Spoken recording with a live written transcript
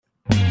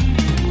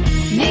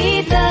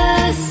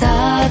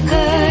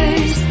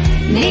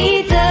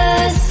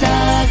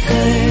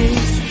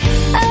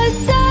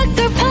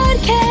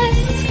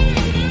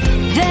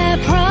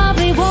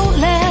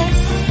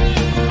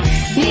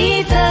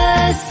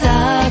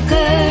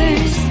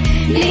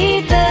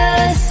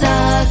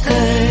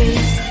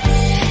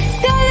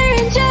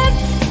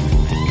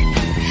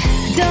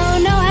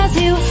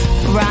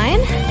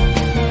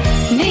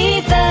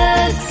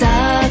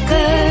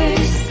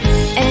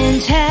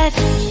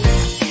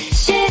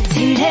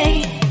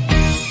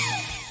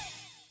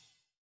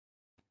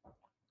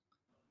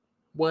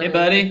Hey,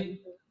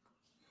 buddy.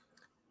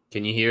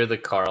 Can you hear the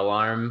car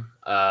alarm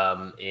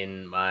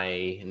in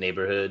my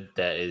neighborhood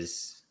that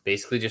is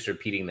basically just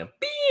repeating the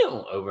pew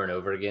over and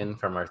over again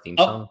from our theme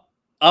song?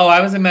 Oh,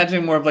 I was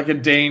imagining more of like a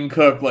Dane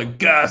Cook, like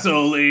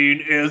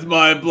gasoline is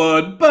my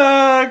blood,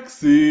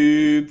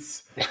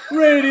 backseats,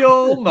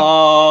 radial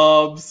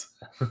knobs.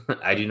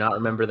 I do not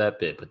remember that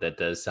bit, but that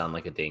does sound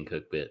like a Dane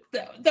Cook bit.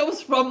 That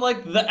was from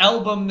like the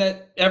album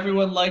that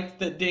everyone liked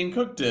that Dane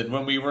Cook did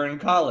when we were in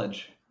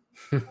college.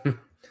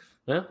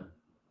 Well,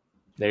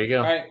 there you go.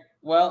 All right.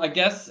 Well, I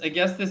guess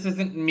this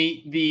isn't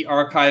Meet the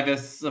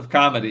Archivists of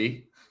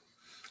Comedy.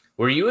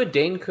 Were you a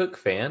Dane Cook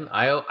fan?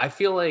 I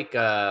feel like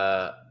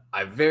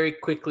I very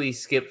quickly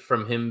skipped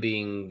from him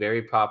being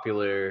very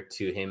popular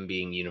to him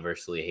being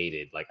universally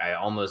hated. Like I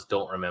almost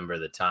don't remember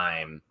the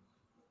time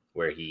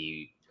where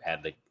he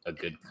had a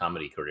good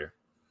comedy career.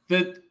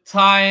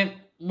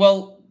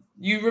 Well,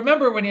 you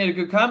remember when he had a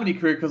good comedy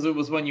career because it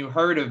was when you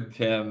heard of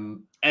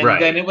him. And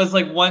Right. Then it was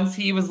like once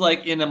he was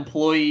like in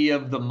Employee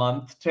of the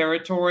Month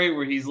territory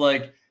where he's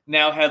like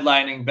now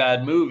headlining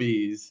bad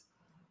movies.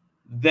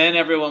 Then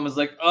everyone was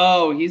like,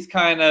 oh, he's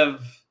kind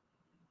of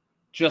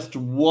just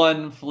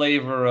one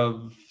flavor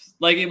of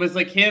like it was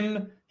like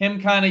him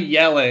kind of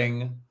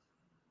yelling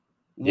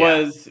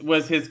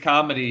was his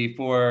comedy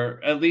for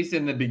at least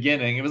in the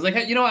beginning. It was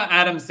like, you know,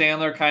 Adam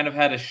Sandler kind of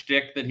had a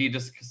shtick that he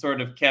just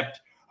sort of kept.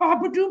 Yeah,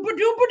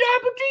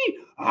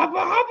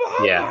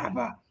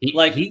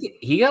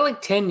 he got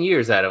like 10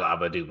 years out of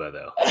Abaduba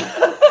though.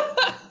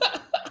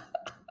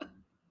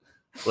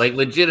 Like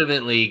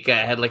legitimately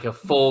had like a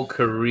full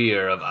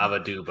career of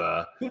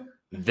Abaduba,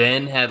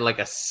 then had like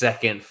a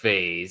second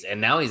phase, and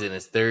now he's in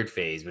his third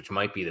phase, which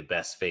might be the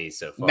best phase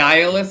so far.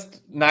 Nihilist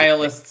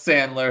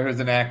Sandler, who's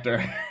an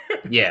actor.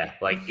 Yeah,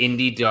 like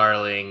indie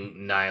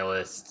darling,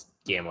 nihilist,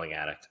 gambling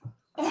addict.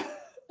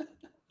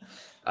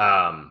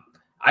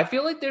 I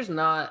feel like there's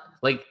not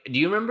like. Do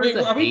you remember? Wait,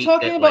 are we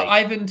talking about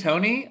Ivan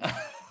Toney?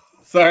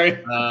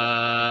 Sorry.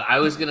 I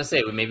was gonna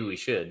say maybe we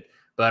should,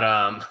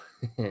 but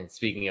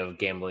speaking of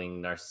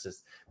gambling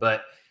narcissists,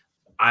 but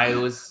I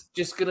was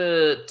just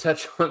gonna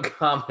touch on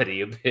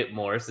comedy a bit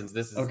more since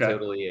this is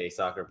totally a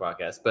soccer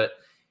podcast. But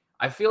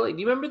I feel like,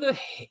 do you remember the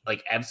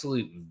like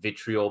absolute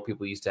vitriol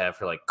people used to have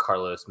for like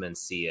Carlos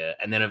Mencia,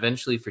 and then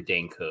eventually for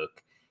Dane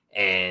Cook,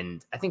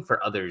 and I think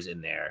for others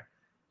in there?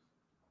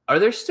 Are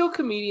there still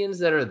comedians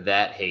that are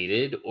that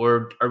hated,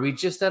 or are we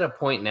just at a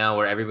point now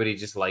where everybody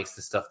just likes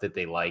the stuff that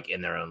they like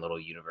in their own little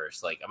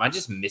universe? Like, am I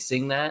just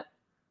missing that?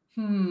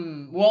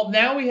 Well,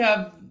 now we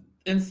have,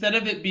 instead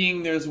of it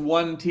being there's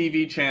one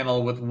TV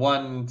channel with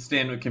one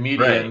stand-up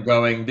comedian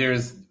going,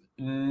 there's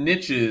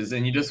niches,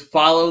 and you just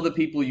follow the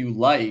people you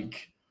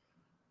like.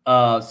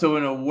 So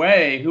in a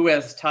way, who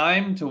has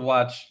time to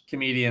watch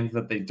comedians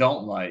that they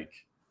don't like?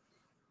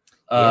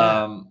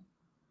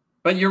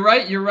 But you're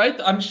right.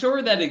 I'm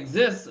sure that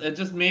exists. It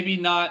just maybe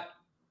not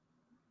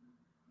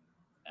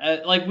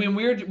like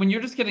when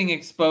you're just getting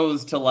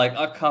exposed to like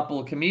a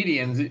couple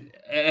comedians,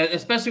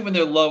 especially when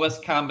they're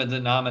lowest common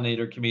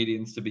denominator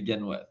comedians to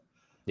begin with.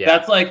 Yeah.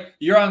 That's like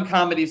you're on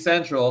Comedy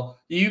Central.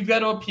 You've got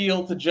to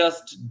appeal to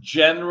just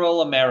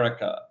general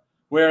America.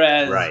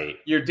 Whereas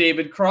your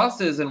David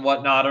Crosses and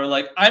whatnot are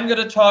like, I'm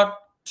going to talk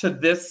to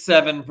this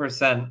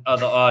 7% of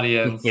the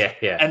audience. Yeah.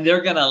 And they're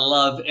going to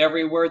love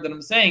every word that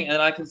I'm saying.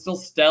 And I can still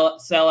sell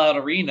out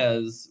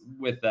arenas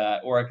with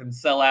that. Or I can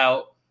sell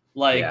out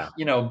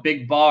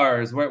big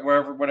bars,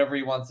 wherever, whatever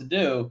he wants to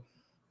do.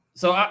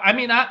 So, I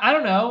mean, I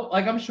don't know.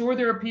 Like, I'm sure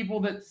there are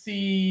people that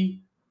see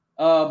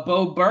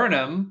Bo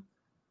Burnham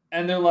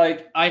and they're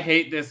like, I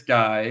hate this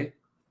guy.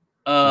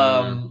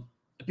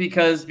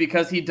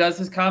 Because he does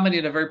his comedy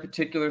in a very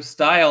particular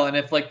style, and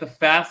if like the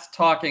fast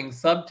talking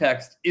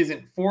subtext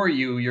isn't for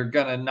you, you're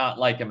gonna not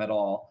like him at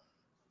all.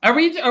 Are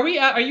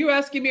you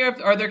asking me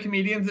are there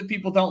comedians that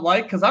people don't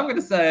like? Because I'm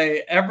gonna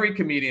say every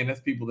comedian has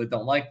people that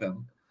don't like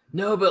them.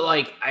 No, but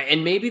like,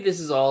 and maybe this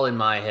is all in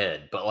my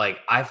head, but like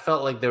I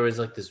felt like there was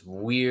like this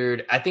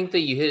weird. I think that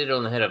you hit it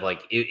on the head of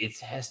like it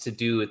has to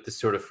do with the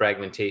sort of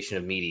fragmentation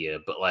of media,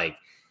 but like.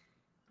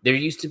 There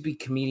used to be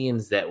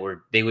comedians that would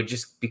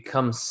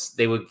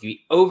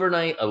be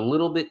overnight a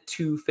little bit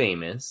too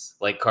famous,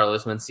 like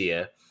Carlos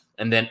Mencia,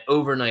 and then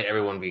overnight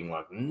everyone being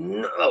like,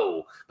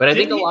 no. But I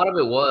think a lot of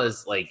it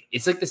was like,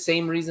 it's like the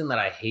same reason that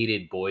I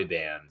hated boy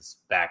bands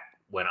back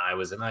when I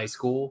was in high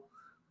school,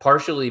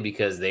 partially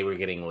because they were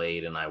getting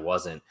laid and I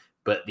wasn't.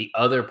 But the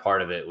other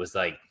part of it was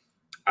like,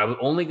 I'm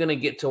only going to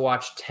get to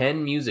watch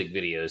 10 music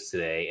videos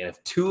today. And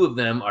if 2 of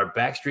them are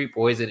Backstreet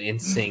Boys and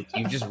NSYNC,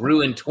 you've just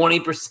ruined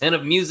 20%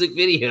 of music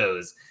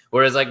videos.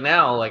 Whereas like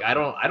now, like I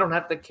don't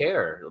have to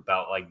care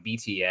about like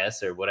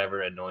BTS or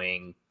whatever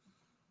annoying,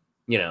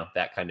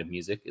 that kind of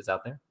music is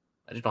out there.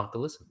 I just don't have to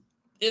listen.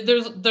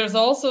 There's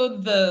also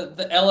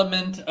the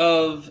element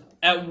of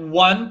at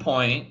one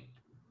point,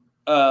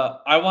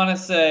 I want to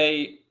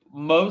say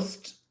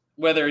most,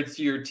 whether it's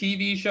your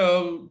TV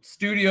show,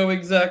 studio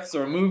execs,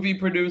 or movie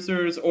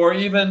producers, or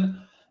even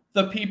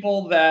the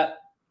people that,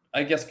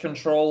 I guess,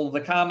 control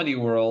the comedy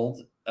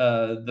world,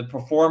 the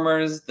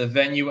performers, the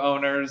venue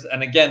owners,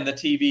 and again the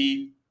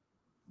TV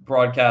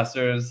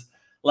broadcasters.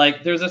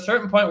 Like, there's a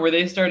certain point where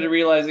they started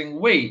realizing,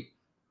 wait,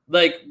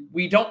 like,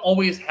 we don't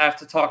always have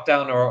to talk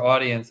down to our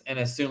audience and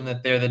assume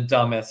that they're the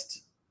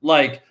dumbest.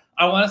 Like,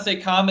 I want to say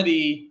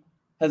comedy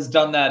has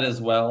done that as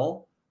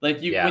well. Like,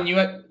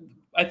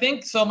 I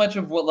think so much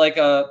of what, like,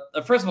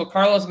 first of all,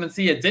 Carlos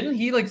Mencia, didn't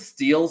he like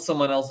steal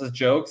someone else's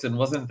jokes? And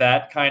wasn't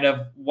that kind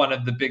of one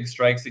of the big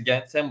strikes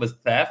against him, was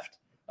theft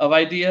of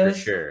ideas?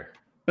 For sure.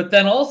 But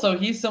then also,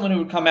 he's someone who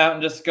would come out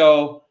and just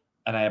go,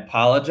 and I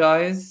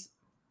apologize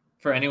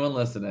for anyone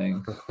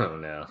listening. Oh,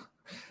 no.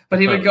 But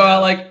he would go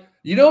out like,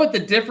 you know what the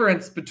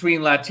difference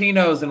between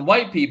Latinos and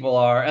white people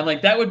are? And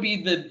like, that would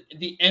be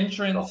the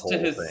entrance to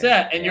his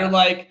set. And you're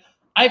like,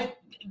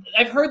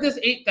 I've heard this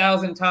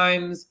 8,000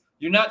 times.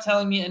 You're not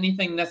telling me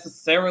anything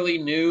necessarily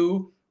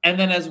new. And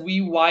then as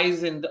we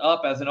wizened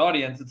up as an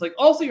audience, it's like,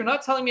 also, you're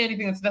not telling me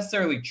anything that's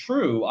necessarily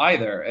true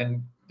either.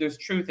 And there's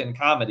truth in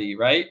comedy,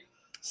 right?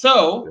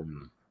 So,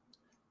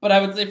 but I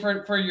would say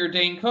for your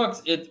Dane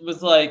Cooks, it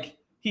was like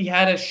he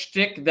had a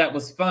shtick that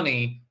was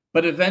funny,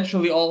 but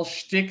eventually all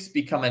shticks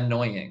become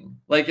annoying.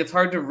 Like, it's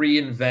hard to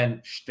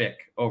reinvent shtick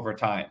over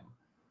time.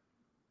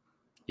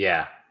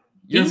 Yeah.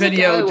 Your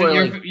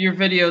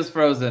video's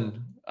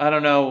frozen. I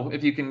don't know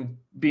if you can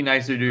be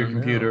nicer to your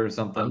computer or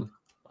something.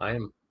 I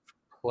am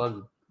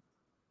plugged.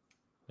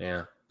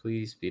 Yeah,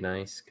 please be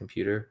nice,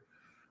 computer.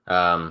 Did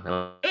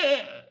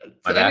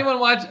anyone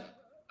watch?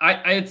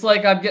 It's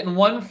like I'm getting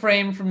one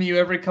frame from you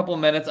every couple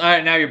minutes. All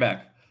right, now you're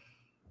back.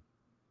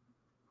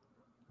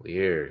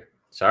 Weird.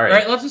 Sorry. All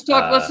right, let's just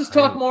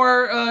talk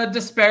more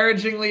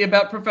disparagingly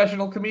about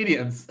professional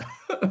comedians.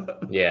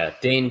 Yeah,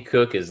 Dane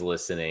Cook is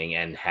listening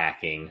and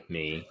hacking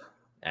me,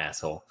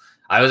 asshole.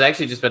 I was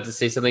actually just about to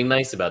say something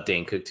nice about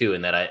Dane Cook too,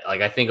 and that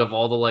I think of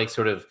all the like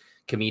sort of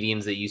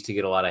comedians that used to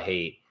get a lot of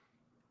hate.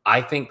 I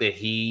think that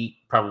he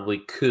probably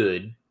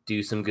could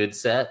do some good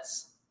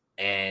sets.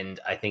 And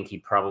I think he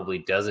probably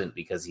doesn't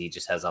because he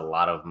just has a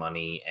lot of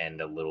money and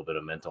a little bit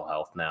of mental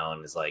health now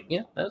and is like,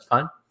 yeah, that's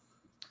fine.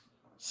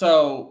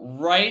 So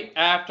right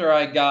after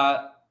I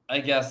got, I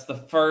guess, the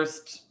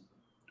first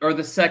or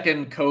the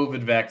second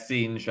COVID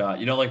vaccine shot,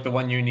 you know, like the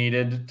one you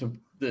needed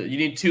you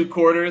need 2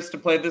 quarters to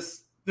play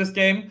this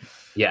game.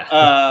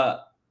 Yeah.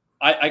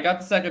 I got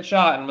the second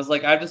shot and was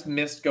like, I just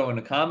missed going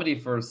to comedy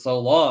for so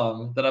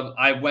long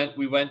that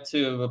we went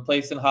to a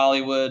place in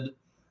Hollywood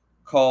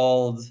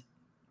called,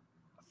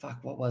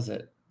 what was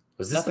it?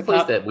 Was this the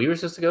place that we were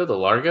supposed to go, the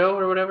Largo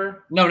or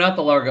whatever? No, not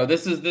the Largo.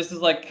 This is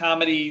like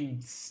Comedy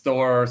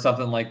Store or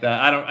something like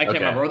that. I can't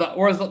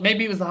remember.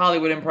 Maybe it was the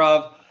Hollywood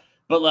Improv,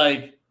 but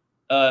like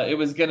it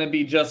was going to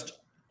be just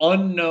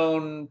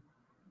unknown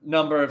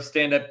number of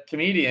stand-up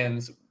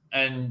comedians,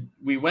 and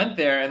we went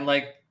there, and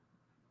like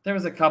there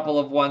was a couple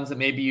of ones that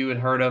maybe you had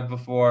heard of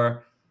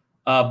before,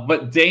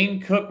 but Dane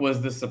Cook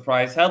was the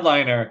surprise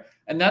headliner,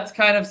 and that's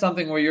kind of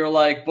something where you're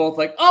like both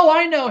like, oh,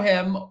 I know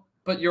him.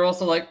 But you're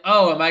also like,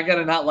 oh, am I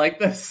gonna not like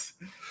this?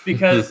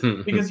 Because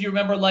you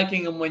remember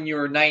liking him when you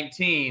were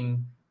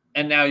 19,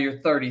 and now you're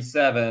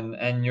 37,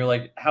 and you're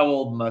like, how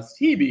old must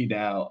he be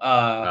now?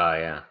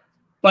 Yeah.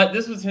 But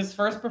this was his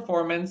first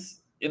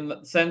performance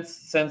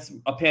since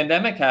a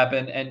pandemic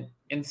happened, and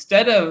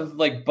instead of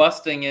like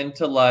busting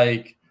into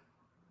like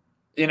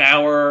an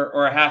hour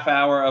or a half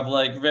hour of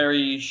like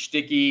very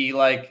shticky,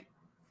 like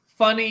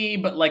funny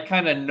but like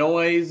kind of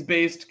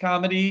noise-based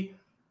comedy.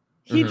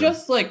 He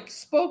just like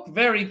spoke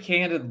very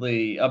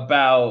candidly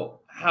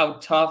about how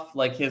tough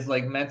like his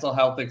like mental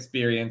health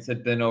experience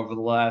had been over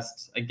the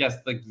last, I guess,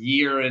 like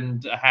year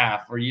and a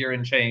half or year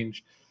and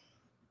change.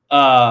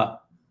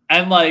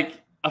 And like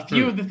a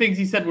few of the things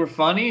he said were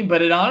funny,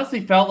 but it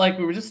honestly felt like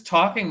we were just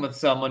talking with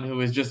someone who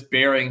was just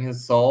bearing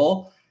his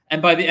soul. And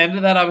by the end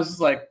of that, I was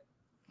just like,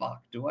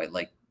 fuck, do I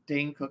like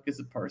Dane Cook as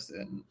a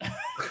person?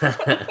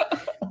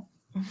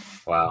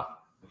 Wow.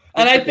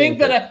 And I think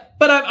that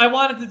I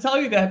wanted to tell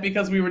you that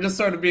because we were just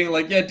sort of being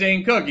like, yeah,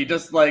 Dane Cook, he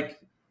just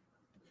like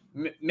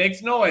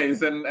makes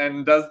noise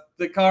and does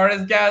the car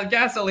as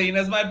gasoline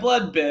as my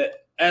blood bit.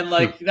 And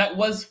like, that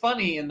was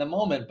funny in the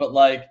moment, but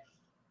like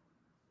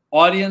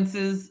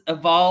audiences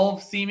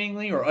evolve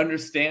seemingly, or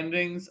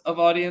understandings of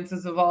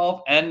audiences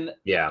evolve. And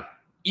yeah,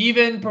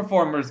 even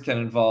performers can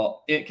evolve.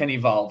 They can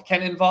involve.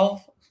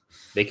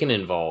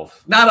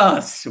 Not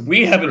us.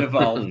 We haven't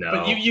evolved. No.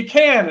 But you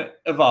can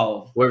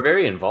evolve. We're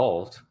very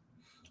involved.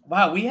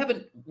 Wow, we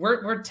haven't.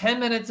 We're 10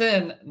 minutes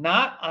in.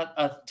 Not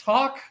a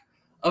talk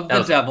of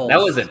the devils.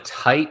 That was a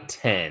tight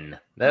 10.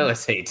 That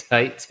was a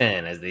tight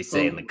 10, as they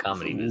say in the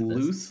comedy business.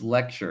 Loose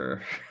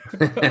lecture.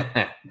 You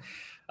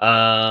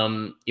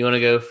want to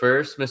go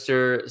first,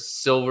 Mr.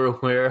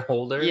 Silverware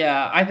Holder?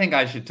 Yeah, I think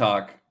I should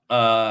talk.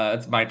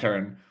 It's my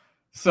turn.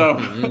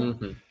 So,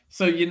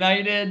 so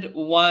United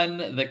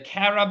won the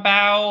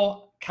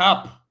Carabao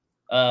Cup.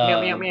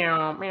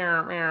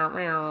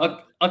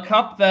 A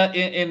cup that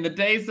in the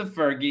days of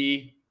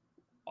Fergie,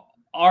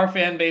 our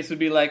fan base would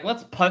be like,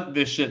 let's punt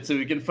this shit so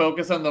we can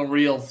focus on the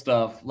real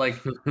stuff. Like,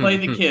 play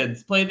the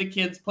kids,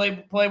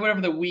 play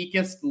whatever the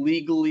weakest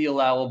legally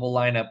allowable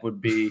lineup would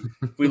be.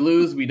 If we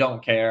lose, we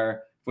don't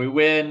care. If we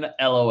win,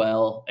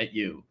 LOL at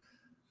you.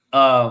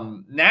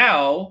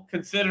 Now,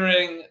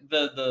 considering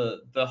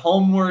the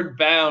homeward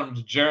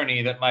bound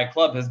journey that my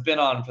club has been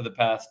on for the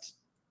past,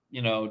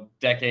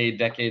 decade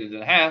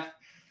and a half,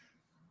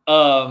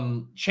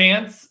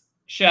 Chance,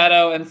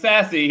 Shadow, and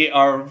Sassy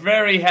are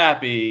very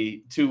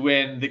happy to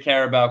win the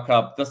Carabao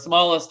Cup, the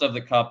smallest of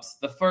the cups,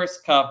 the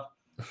first cup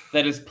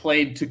that is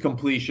played to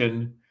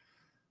completion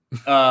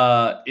in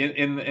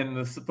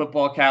the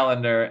football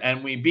calendar,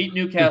 and we beat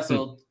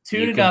Newcastle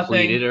 2-0.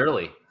 Completed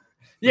early.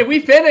 Yeah, we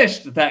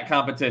finished that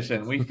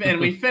competition. We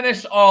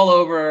finished all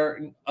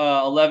over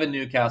 11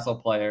 Newcastle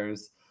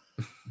players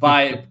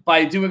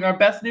by doing our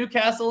best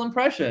Newcastle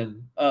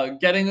impression,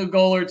 getting a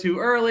goal or two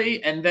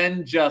early, and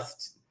then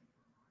just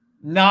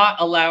not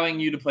allowing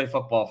you to play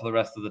football for the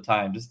rest of the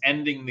time, just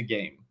ending the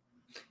game.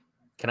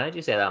 Can I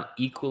just say I'm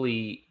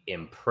equally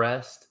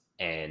impressed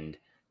and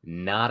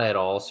not at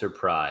all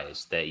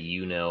surprised that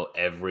you know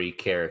every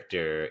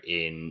character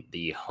in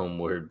the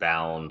Homeward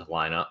Bound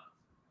lineup?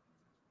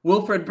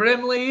 Wilfred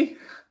Brimley.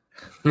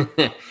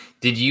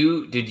 Did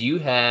you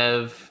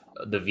have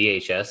the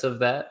VHS of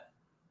that?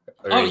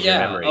 Or oh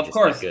yeah, of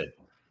course. Good?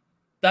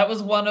 That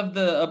was one of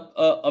the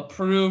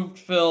approved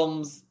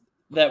films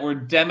that were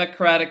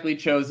democratically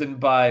chosen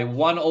by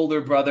one older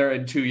brother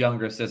and two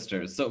younger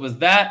sisters. So it was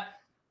that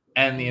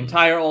and the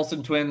entire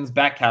Olsen twins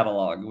back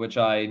catalog, which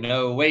I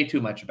know way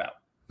too much about.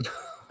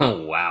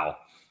 Oh, wow.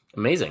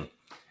 Amazing.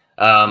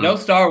 No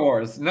Star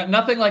Wars.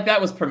 Nothing like that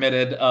was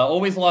permitted.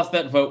 Always lost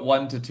that vote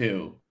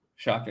 1-2,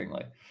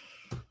 shockingly.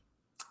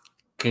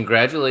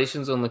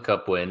 Congratulations on the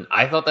cup win.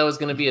 I thought that was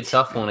going to be a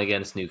tough one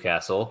against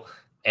Newcastle.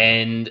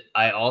 And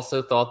I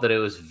also thought that it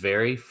was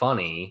very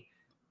funny.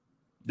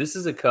 This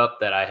is a cup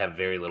that I have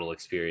very little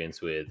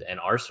experience with, and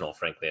Arsenal,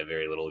 frankly, have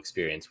very little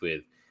experience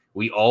with.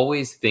 We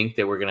always think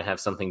that we're going to have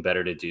something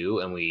better to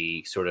do, and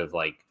we sort of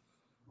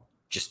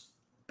just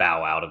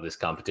bow out of this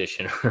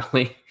competition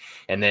early.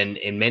 And then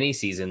in many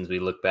seasons, we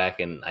look back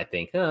and I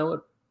think, it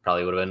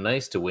probably would have been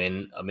nice to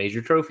win a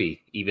major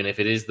trophy, even if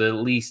it is the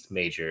least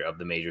major of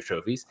the major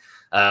trophies.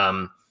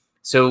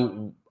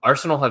 So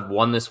Arsenal have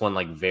won this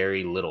one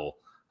very little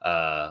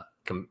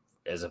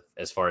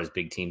as far as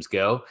big teams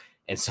go.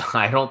 And so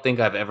I don't think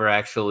I've ever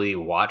actually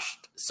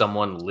watched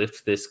someone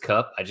lift this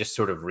cup. I just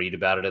sort of read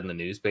about it in the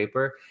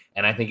newspaper.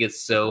 And I think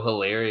it's so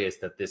hilarious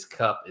that this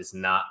cup is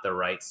not the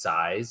right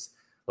size.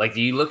 Do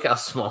you look how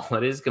small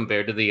it is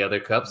compared to the other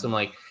cups? I'm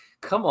like,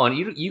 come on,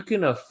 you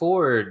can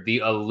afford the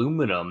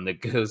aluminum that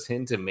goes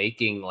into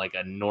making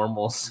a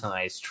normal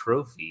size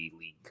trophy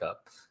league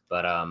cup.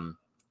 But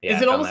yeah,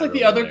 is it almost like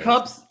the other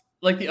cups?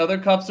 Like the other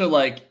cups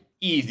are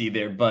easy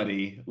there,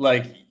 buddy.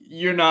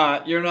 You're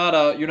not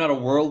a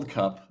World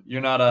Cup.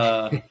 You're not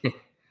a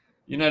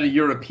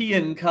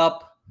European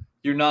Cup.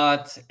 You're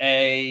not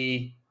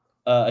a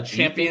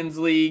Champions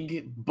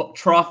League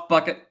trough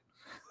bucket.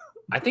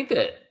 I think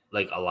that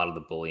a lot of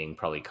the bullying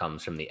probably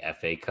comes from the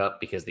FA Cup,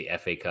 because the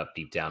FA Cup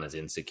deep down is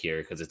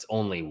insecure because it's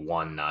only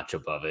one notch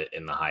above it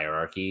in the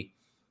hierarchy.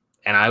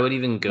 And I would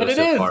even go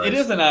far as... It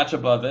is a notch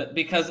above it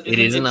because it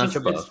is a notch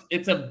above.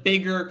 It's a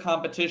bigger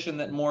competition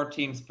that more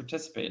teams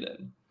participate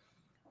in.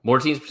 More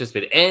teams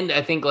participate. And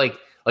I think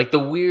the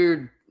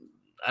weird,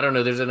 I don't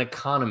know, there's an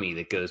economy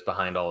that goes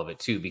behind all of it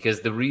too,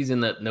 because the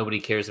reason that nobody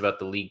cares about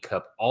the League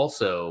Cup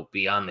also,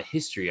 beyond the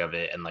history of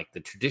it and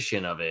the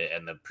tradition of it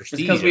and the prestige,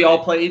 because we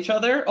all play each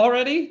other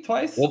already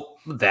twice. Well,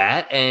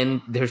 that,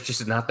 and there's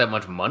just not that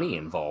much money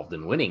involved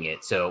in winning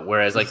it. So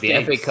whereas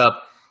the FA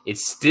Cup,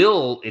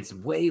 it's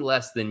way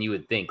less than you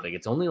would think.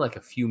 It's only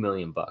a few $1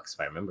 million if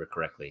I remember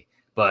correctly,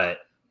 but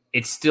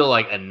it's still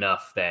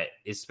enough that,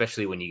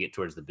 especially when you get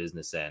towards the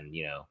business end,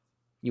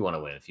 you want to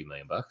win a few $1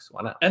 million.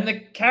 Why not? And the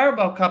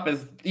Carabao Cup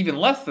is even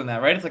less than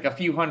that, right? It's a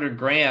few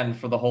 $100,000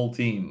 for the whole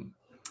team.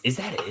 Is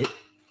that it?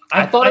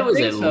 I thought it was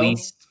at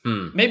least.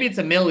 Maybe it's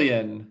 $1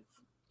 million.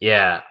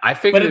 Yeah, I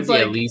figured it'd be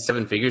at least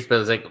seven figures,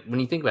 but it's when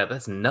you think about it,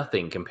 that's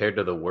nothing compared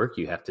to the work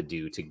you have to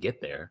do to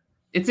get there.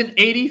 It's an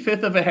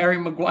 85th of a Harry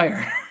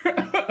Maguire.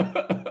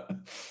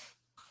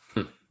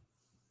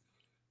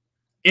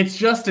 It's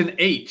just an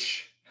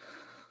H.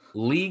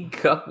 League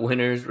Cup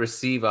winners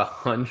receive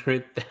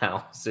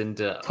 100,000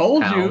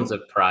 pounds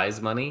of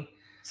prize money.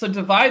 So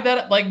divide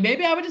that.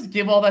 Maybe I would just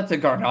give all that to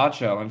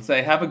Garnacho and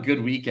say, "Have a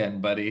good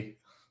weekend, buddy."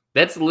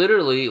 That's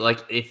literally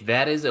if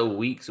that is a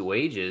week's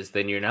wages,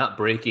 then you're not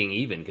breaking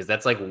even, because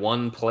that's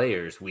one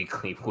player's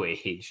weekly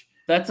wage.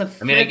 That's a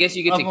fifth. I guess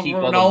you get to keep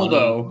Ronaldo. all the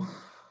money.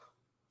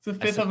 It's a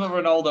fifth of a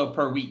Ronaldo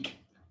per week.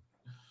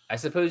 I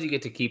suppose you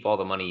get to keep all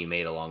the money you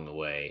made along the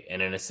way. And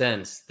in a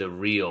sense, the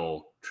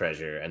real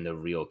treasure and the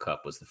real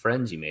cup was the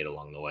friends you made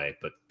along the way.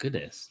 But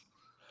goodness.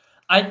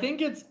 I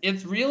think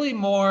it's really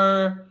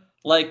more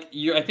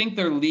I think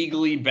they're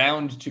legally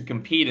bound to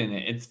compete in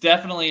it. It's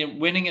definitely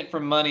winning it for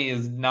money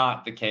is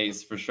not the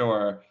case for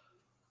sure.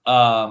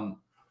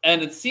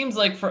 And it seems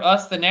like for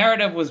us, the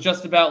narrative was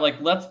just about like,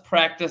 let's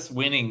practice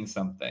winning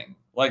something.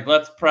 Like,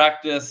 let's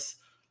practice,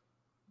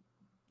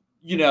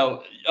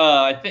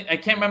 I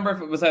can't remember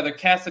if it was either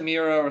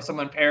Casemiro or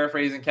someone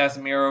paraphrasing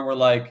Casemiro, where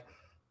like,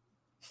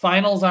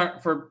 finals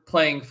aren't for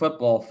playing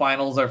football.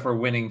 Finals are for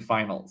winning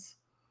finals.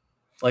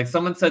 Like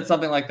someone said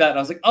something like that. And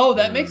I was like, oh,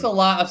 that makes a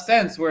lot of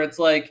sense, where it's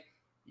like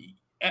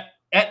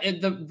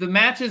the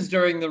matches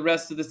during the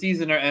rest of the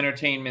season are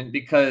entertainment,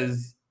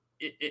 because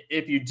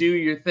if you do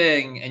your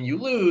thing and you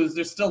lose,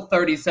 there's still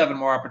 37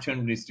 more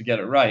opportunities to get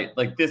it right.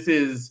 Like, this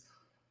is,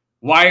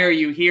 why are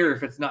you here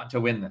if it's not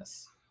to win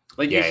this?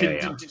 Like, you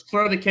should just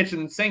throw the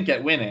kitchen sink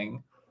at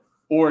winning,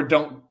 or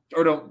don't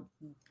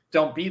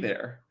be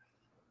there.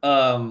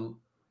 Go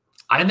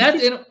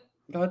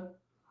ahead.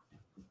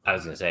 I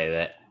was going to say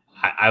that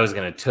I was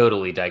going to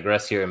totally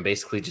digress here and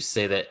basically just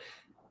say that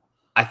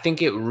I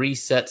think it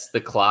resets the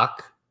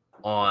clock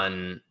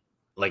on,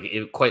 like,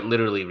 it quite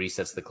literally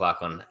resets the clock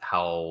on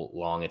how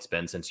long it's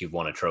been since you've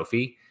won a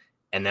trophy.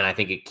 And then I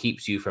think it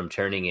keeps you from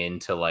turning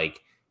into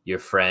like your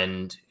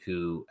friend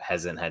who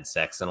hasn't had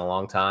sex in a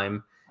long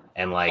time.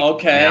 And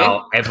like,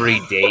 now every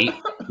date,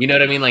 you know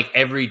what I mean? Like,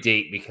 every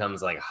date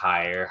becomes like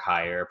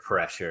higher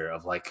pressure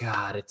of like,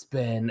 God, it's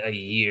been a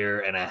year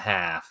and a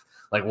half.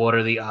 Like, what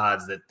are the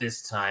odds that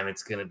this time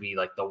it's going to be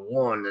like the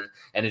one?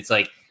 And it's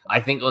like, I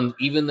think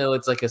even though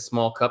it's like a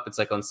small cup, it's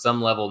like on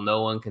some level,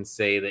 no one can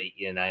say that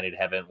United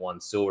haven't won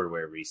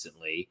silverware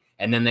recently.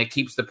 And then that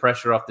keeps the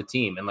pressure off the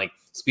team. And like,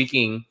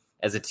 speaking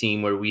as a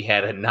team where we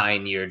had a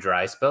 9-year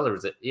dry spell, or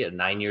was it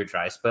 9-year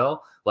dry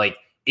spell? Like,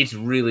 it's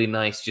really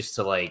nice just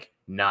to like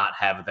not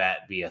have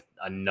that be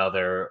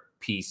another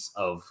piece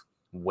of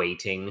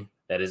weighting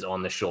that is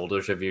on the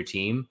shoulders of your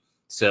team.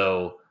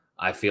 So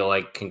I feel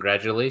like,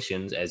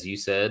 congratulations, as you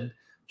said,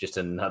 just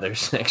another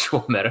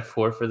sexual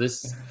metaphor for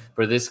this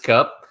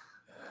cup.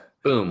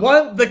 Boom.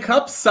 The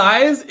cup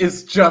size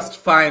is just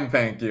fine,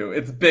 thank you.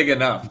 It's big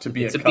enough to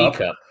be a cup. B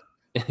cup.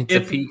 It's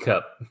a P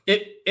cup.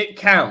 It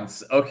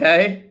counts,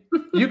 okay?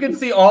 You can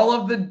see all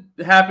of the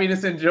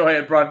happiness and joy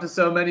it brought to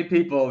so many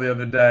people the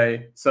other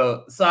day.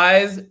 So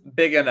size,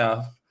 big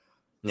enough.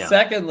 Yeah.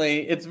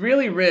 Secondly, it's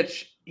really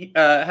rich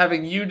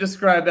having you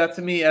describe that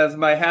to me as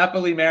my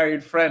happily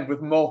married friend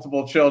with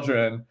multiple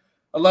children.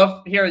 I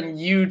love hearing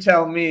you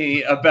tell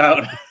me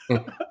about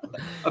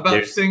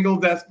single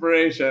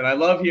desperation. I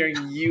love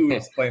hearing you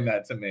explain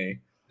that to me.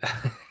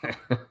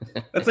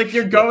 That's like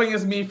you're going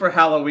as me for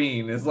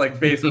Halloween is like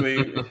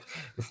basically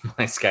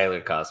my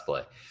Skylar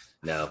cosplay.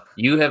 No,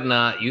 you have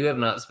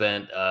not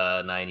spent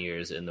 9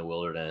 years in the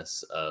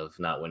wilderness of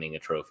not winning a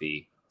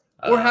trophy.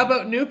 Or how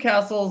about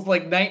Newcastle's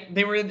like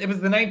it was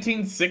the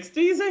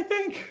 1960s, I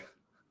think.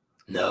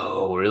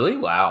 No, really?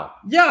 Wow.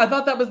 Yeah, I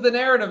thought that was the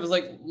narrative. It was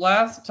like,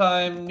 last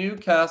time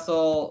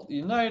Newcastle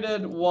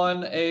United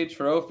won a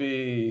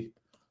trophy.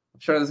 I'm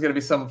sure there's going to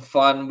be some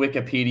fun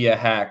Wikipedia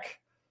hack.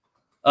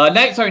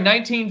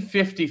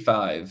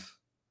 1955.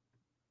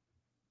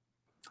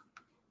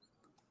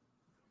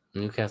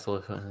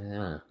 Newcastle,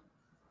 yeah.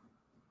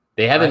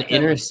 They have an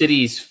Inner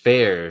Cities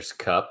Fairs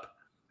Cup,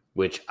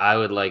 which I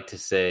would like to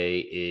say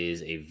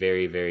is a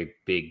very, very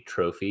big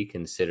trophy,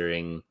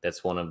 considering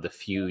that's one of the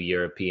few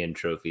European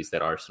trophies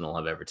that Arsenal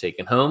have ever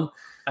taken home.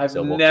 I've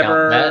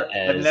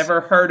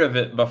never heard of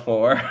it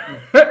before,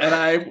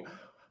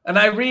 and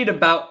I read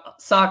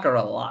about soccer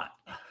a lot.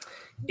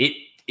 It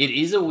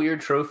is a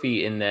weird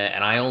trophy in that,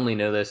 and I only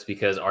know this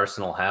because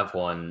Arsenal have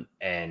one,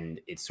 and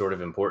it's sort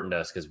of important to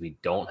us because we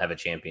don't have a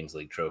Champions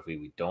League trophy,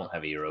 we don't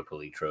have a Europa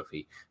League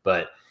trophy,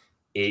 but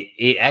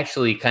it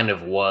actually kind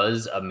of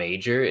was a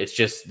major. It's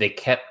just they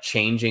kept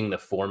changing the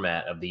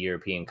format of the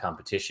European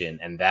competition,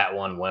 and that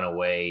one went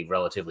away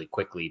relatively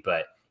quickly.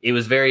 But it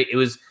was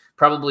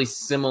probably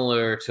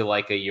similar to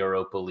like a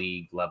Europa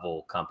League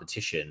level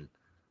competition.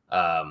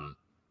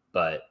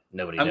 But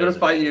nobody knows. I'm going to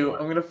fight you.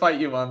 I'm going to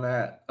fight you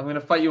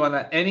on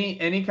that.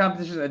 Any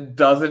competition that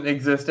doesn't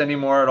exist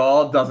anymore at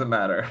all doesn't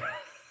matter.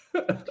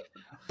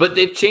 But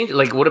they've changed.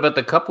 Like, what about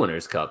the Cup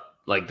Winners' Cup?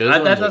 Like, those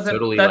ones are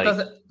totally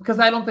because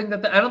I don't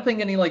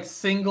think any like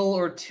single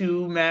or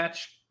 2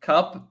 match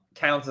cup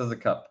counts as a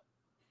cup.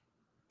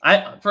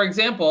 For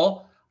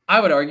example,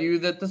 I would argue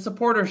that the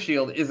Supporter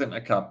Shield isn't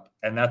a cup,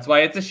 and that's why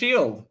it's a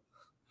shield.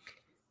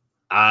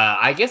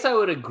 I guess I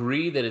would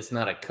agree that it's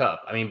not a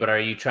cup. I mean, but are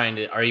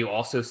you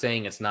also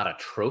saying it's not a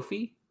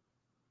trophy?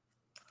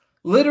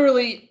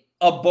 Literally,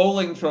 a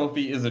bowling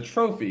trophy is a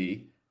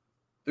trophy.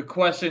 The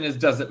question is,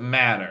 does it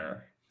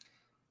matter?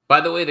 By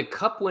the way, the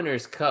Cup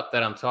Winners' Cup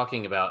that I'm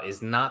talking about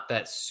is not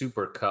that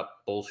Super Cup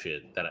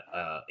bullshit. That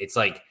it's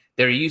like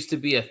there used to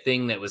be a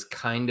thing that was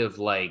kind of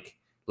like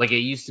it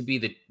used to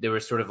be there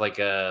was sort of like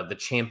the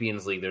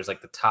Champions League. There's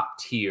like the top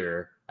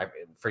tier. I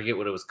forget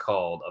what it was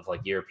called of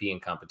like European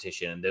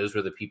competition, and those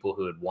were the people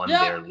who had won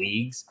their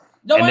leagues.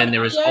 Then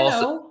there was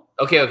also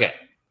okay.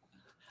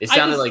 It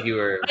sounded like you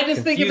were. I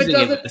just think if it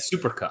doesn't with the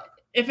Super Cup.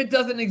 If it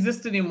doesn't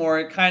exist anymore,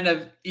 it kind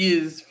of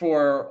is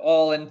for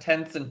all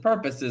intents and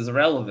purposes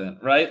irrelevant,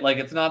 right? Like,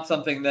 it's not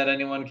something that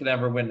anyone can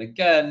ever win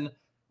again.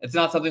 It's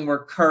not something where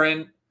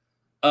current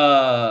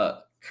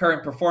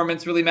current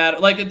performance really matter.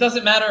 Like, it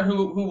doesn't matter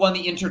who won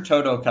the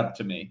Intertoto Cup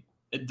to me.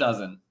 It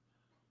doesn't.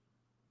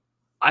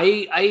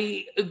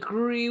 I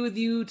agree with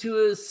you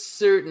to a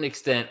certain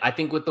extent. I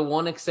think with the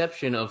one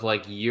exception of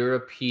like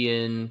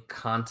European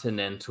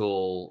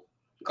continental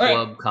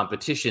club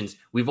competitions,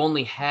 we've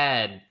only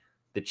had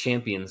the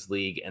Champions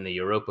League and the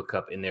Europa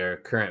Cup in their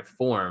current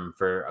form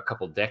for a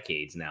couple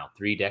decades now,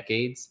 3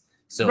 decades.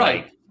 So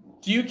like,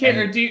 do you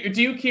care? Or do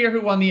you care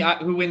who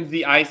wins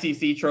the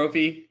ICC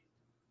trophy?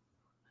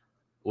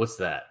 What's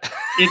that?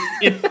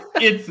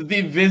 It's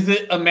the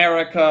Visit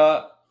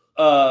America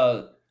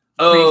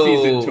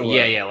preseason tour.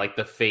 Yeah, like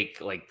the fake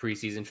like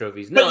preseason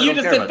trophies. No, but you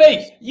just said fake.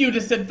 Those. You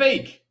just said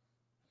fake.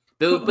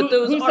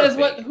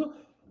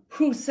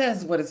 Who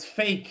says what is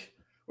fake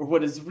or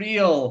what is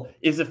real?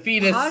 Is a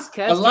fetus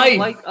a life?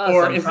 Like us.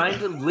 Or I'm trying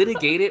to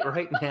litigate it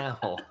right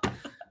now.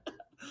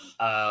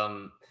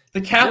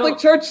 The Catholic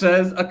Church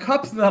says a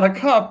cup's not a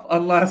cup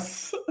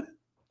unless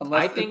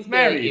I think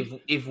that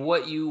if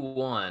what you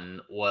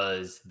won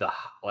was the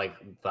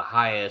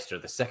highest or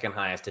the second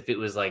highest, if it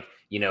was like,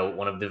 you know,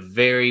 one of the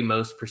very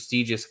most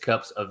prestigious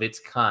cups of its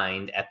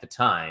kind at the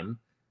time,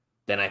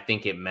 then I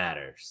think it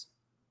matters.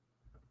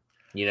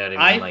 You know what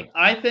I mean?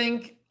 I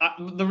think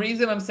the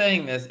reason I'm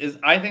saying this is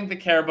I think the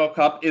Carabao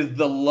Cup is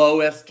the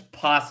lowest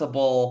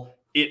possible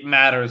it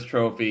matters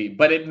trophy,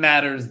 but it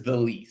matters the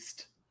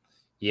least.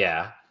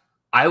 Yeah.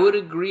 I would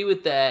agree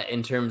with that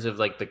in terms of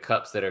like the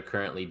cups that are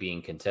currently being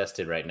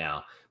contested right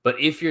now. But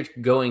if you're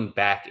going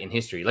back in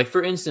history, like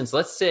for instance,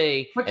 let's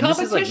say, but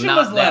competition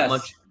was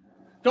less.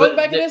 Going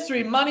back in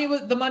history, money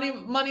was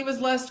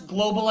less,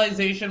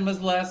 globalization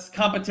was less,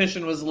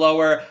 competition was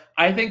lower.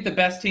 I think the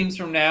best teams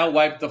from now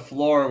wiped the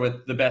floor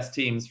with the best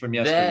teams from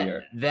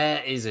yesteryear.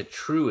 That is a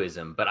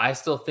truism, but I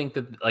still think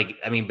that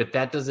but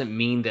that doesn't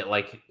mean that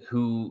like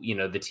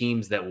the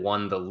teams that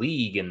won the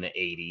league in the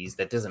 80s,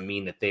 that doesn't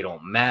mean that they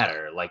don't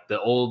matter. Like the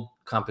old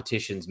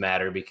competitions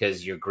matter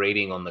because you're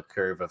grading on the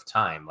curve of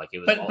time. Like it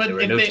was there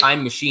were no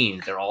time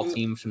machines. They're all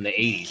teams from the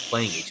 80s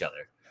playing each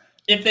other.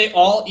 If they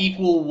all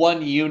equal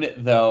one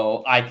unit,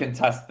 though, I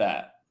contest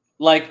that.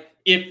 Like,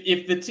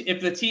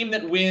 if the team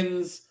that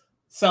wins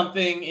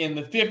something in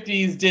the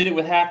 50s did it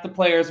with half the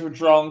players were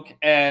drunk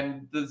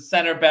and the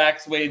center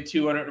backs weighed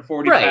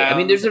 240 pounds. Right. I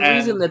mean, there's a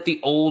reason that the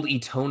old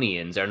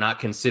Etonians are not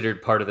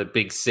considered part of the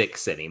Big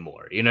Six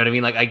anymore. You know what I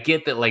mean? Like, I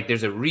get that, like,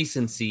 there's a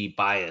recency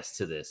bias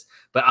to this.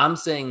 But I'm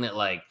saying that,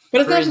 like...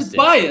 But it's not just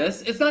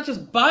bias. It's not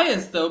just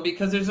bias, though,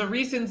 because there's a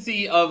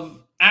recency of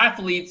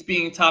athletes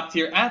being top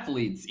tier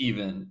athletes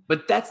even.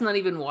 But that's not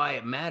even why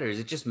it matters.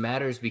 It just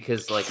matters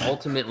because like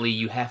ultimately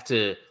you have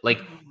to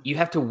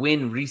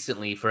win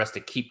recently for us to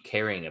keep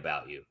caring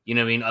about you. You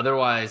know what I mean?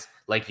 Otherwise,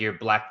 like you're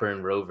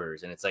Blackburn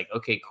Rovers and it's like,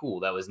 okay,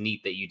 cool. That was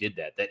neat that you did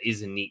that. That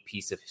is a neat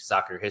piece of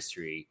soccer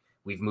history.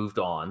 We've moved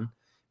on.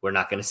 We're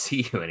not going to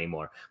see you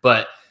anymore.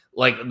 But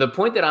like the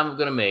point that I'm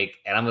going to make,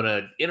 and I'm going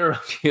to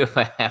interrupt you if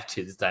I have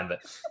to this time, but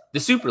the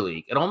Super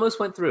League, it almost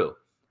went through.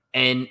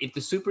 And if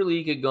the Super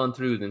League had gone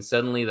through, then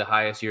suddenly the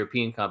highest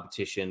European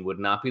competition would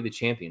not be the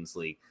Champions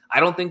League. I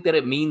don't think that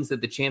it means that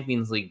the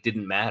Champions League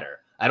didn't matter.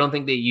 I don't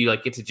think that you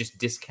like get to just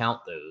discount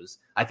those.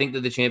 I think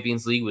that the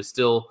Champions League was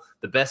still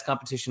the best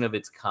competition of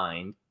its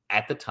kind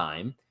at the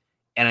time.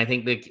 And I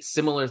think that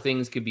similar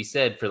things could be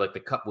said for like the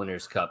Cup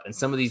Winners' Cup and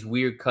some of these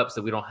weird cups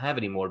that we don't have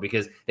anymore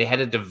because they had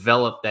to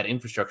develop that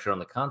infrastructure on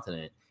the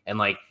continent. And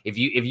like if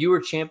you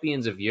were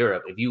champions of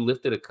Europe, if you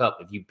lifted a cup,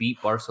 if you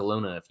beat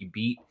Barcelona, if you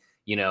beat,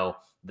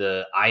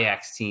 the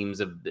Ajax teams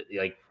of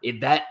I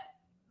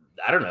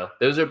don't know.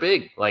 Those are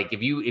big. Like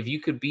if you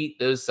could beat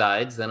those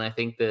sides, then I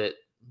think that,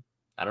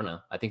 I don't know.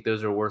 I think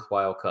those are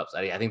worthwhile cups.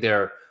 I think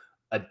they're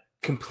a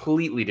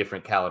completely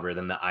different caliber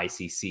than the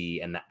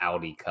ICC and the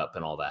Audi Cup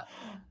and all that.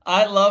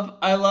 I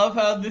love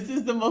how this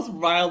is the most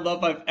riled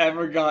up I've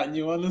ever gotten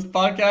you on this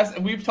podcast.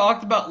 And we've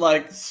talked about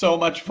like so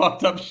much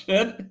fucked up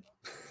shit.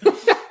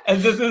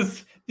 And this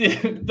is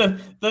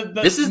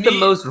the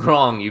most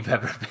wrong you've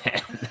ever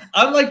been.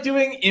 I'm like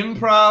doing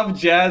improv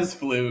jazz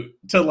flute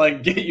to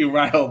like get you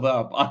riled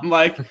up. I'm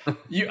like,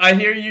 I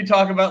hear you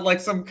talk about like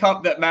some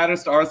cup that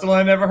matters to Arsenal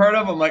I never heard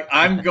of. I'm like,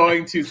 I'm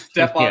going to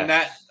step on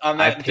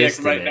that dick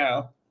right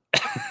now.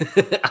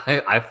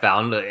 I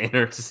found an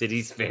Inner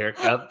Cities Fair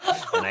cup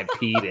and I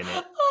peed in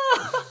it.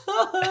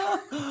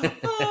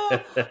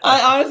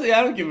 I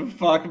don't give a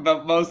fuck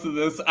about most of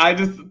this. I'm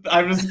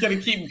just gonna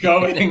keep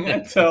going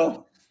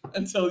until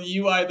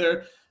you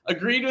either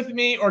agreed with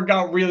me or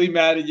got really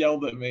mad and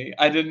yelled at me.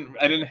 I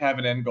didn't have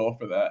an end goal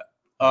for that.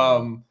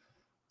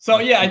 So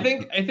yeah, I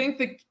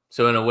think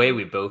so in a way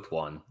we both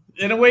won.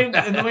 In a way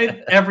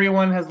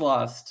everyone has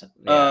lost.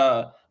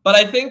 Yeah. But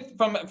I think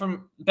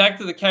from back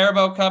to the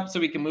Carabao Cup,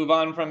 so we can move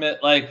on from it.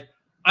 Like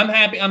I'm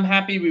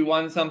happy we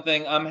won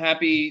something. I'm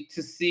happy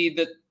to see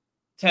that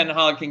Ten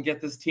Hag can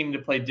get this team to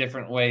play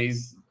different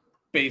ways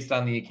based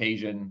on the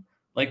occasion.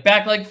 Like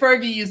back like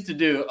Fergie used to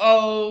do.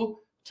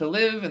 To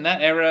live in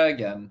that era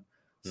again.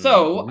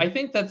 So I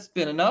think that's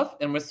been enough,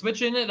 and we're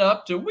switching it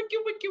up to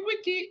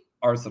wiki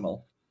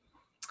Arsenal.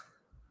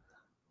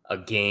 a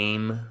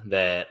game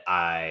that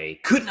I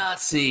could not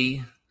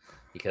see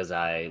because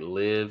I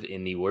live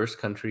in the worst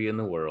country in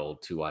the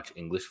world to watch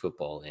English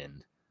football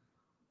in,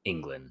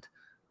 England.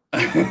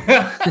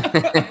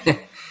 I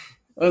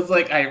was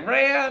like,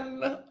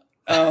 Iran.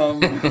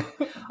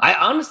 I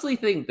honestly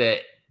think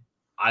that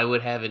I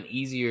would have an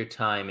easier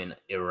time in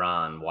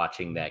Iran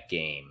watching that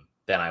game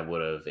than I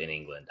would have in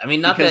England. I mean,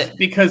 not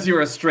because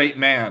you're a straight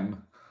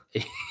man.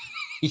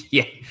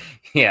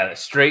 yeah,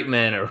 straight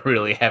men are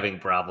really having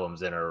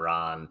problems in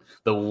Iran.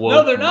 The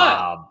woke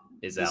mob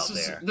is out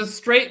there. The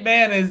straight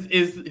man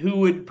is who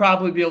would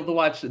probably be able to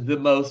watch the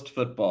most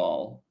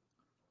football.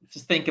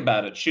 Just think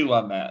about it. Chew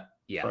on that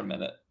for a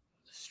minute.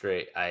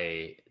 Straight.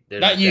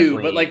 Not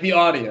you, but like the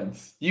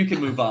audience. You can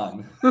move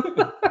on.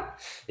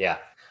 Yeah.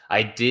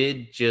 I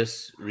did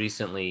just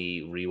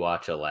recently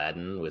rewatch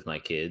Aladdin with my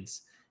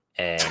kids,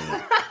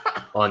 and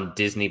on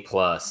Disney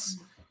Plus,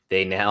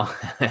 they now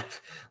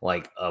have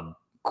like a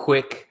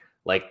quick,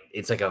 like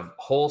it's like a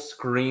whole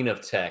screen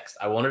of text.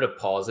 I wanted to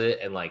pause it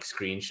and like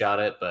screenshot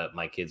it, but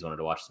my kids wanted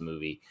to watch the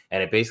movie,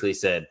 and it basically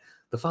said,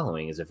 "The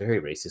following is a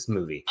very racist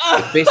movie.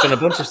 It's based on a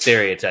bunch of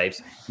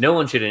stereotypes. No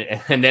one should."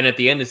 And then at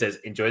the end it says,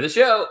 "Enjoy the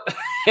show,"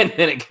 and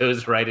then it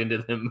goes right into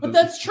the movie. But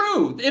that's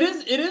true. It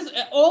is.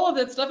 All of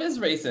that stuff is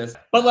racist.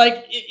 But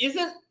like,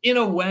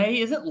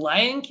 isn't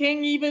Lion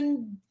King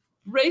even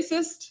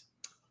racist?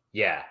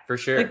 Yeah, for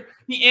sure. Like,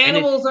 the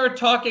animals are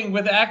talking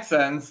with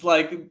accents.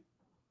 Like,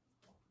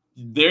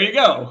 there you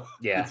go.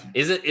 Yeah.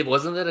 It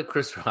wasn't that a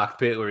Chris Rock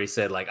bit where he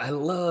said, like, I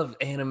love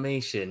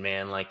animation,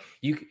 man. Like,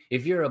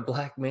 if you're a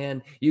black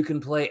man, you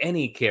can play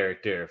any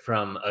character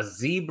from a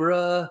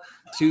zebra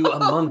to a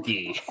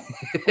monkey.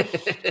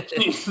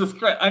 Jesus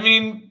Christ. I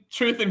mean,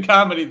 truth in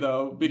comedy,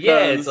 though,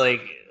 because it's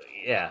like,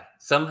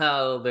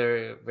 somehow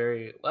they're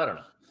very, I don't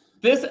know.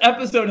 This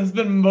episode has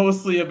been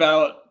mostly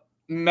about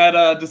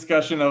meta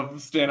discussion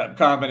of stand-up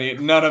comedy.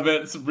 None of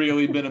it's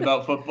really been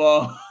about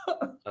football.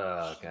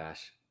 Oh,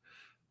 gosh.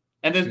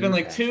 And there's been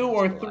like 2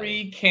 or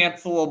 3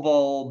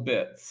 cancelable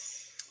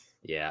bits.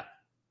 Yeah.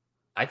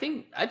 I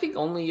think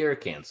only you're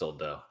canceled,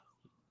 though.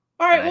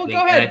 All right,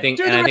 go ahead. Do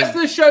the rest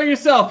of the show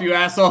yourself, you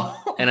asshole.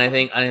 And I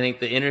think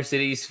the Inner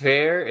Cities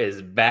Fair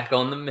is back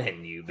on the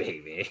menu,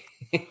 baby.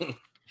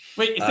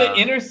 Wait, is it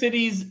Inner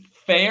Cities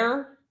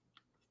Fair?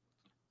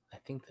 I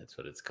think that's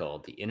what it's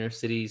called. The Inner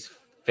Cities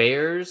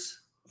Fairs.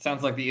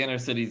 Sounds like the Inner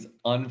Cities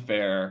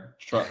Unfair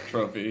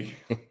trophy,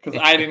 because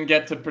I didn't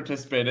get to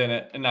participate in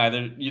it, and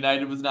neither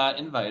United was not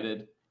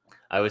invited.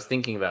 I was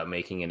thinking about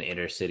making an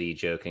inner city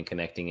joke and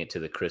connecting it to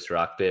the Chris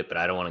Rock bit, but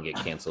I don't want to get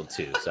canceled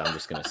too, so I'm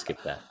just going to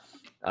skip that.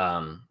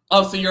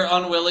 So you're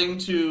unwilling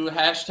to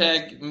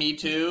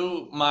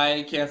 #MeToo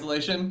my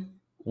cancellation?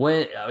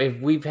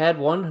 If we've had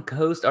one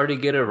host already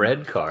get a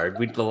red card,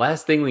 the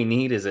last thing we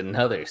need is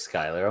another,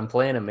 Skylar. I'm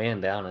playing a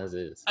man down as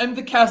is. I'm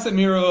the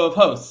Casemiro of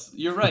hosts.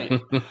 You're right.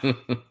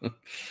 All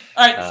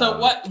right. So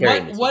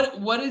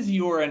what is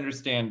your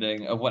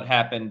understanding of what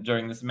happened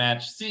during this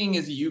match? Seeing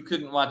as you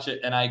couldn't watch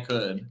it and I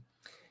could.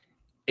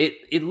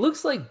 It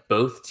looks like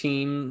both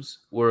teams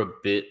were a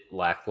bit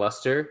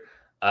lackluster.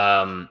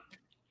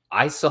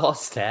 I saw a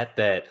stat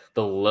that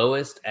the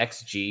lowest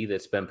XG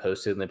that's been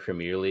posted in the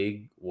Premier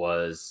League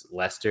was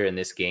Leicester in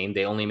this game.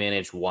 They only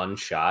managed one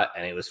shot,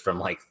 and it was from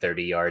like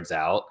 30 yards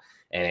out,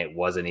 and it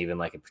wasn't even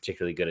like a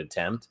particularly good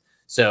attempt.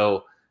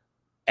 So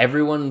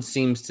everyone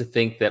seems to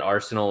think that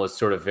Arsenal is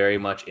sort of very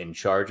much in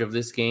charge of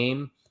this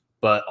game.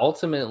 But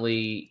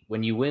ultimately,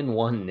 when you win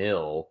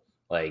 1-0,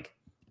 like,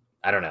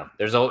 I don't know,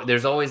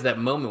 there's always that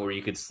moment where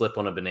you could slip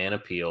on a banana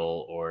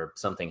peel or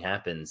something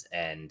happens,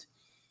 and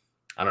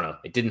I don't know.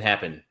 It didn't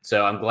happen.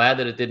 So I'm glad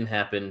that it didn't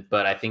happen,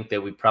 but I think that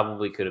we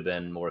probably could have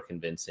been more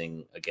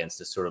convincing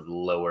against a sort of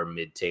lower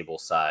mid-table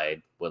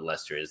side, what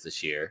Leicester is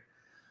this year.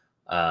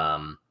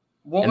 What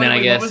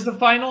was the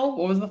final?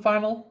 What was the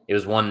final? It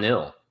was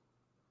 1-0.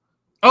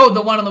 Oh,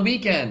 the one on the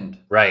weekend.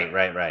 Right.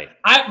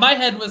 My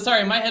head was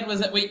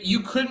that, wait,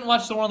 you couldn't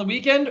watch the one on the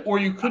weekend or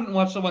you couldn't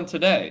watch the one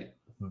today?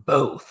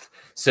 Both.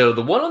 So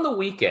the one on the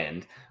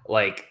weekend,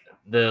 like,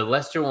 the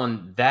Leicester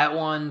one, that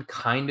one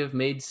kind of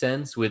made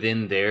sense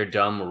within their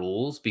dumb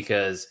rules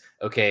because,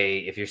 okay,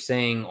 if you're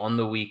saying on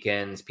the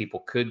weekends people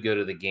could go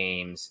to the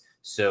games,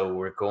 so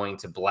we're going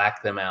to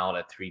black them out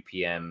at 3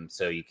 p.m.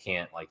 so you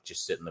can't like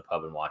just sit in the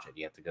pub and watch it.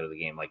 You have to go to the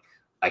game. Like,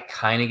 I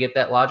kind of get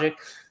that logic.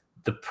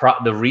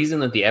 The reason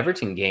that the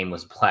Everton game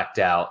was blacked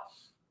out,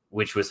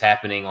 which was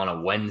happening on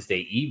a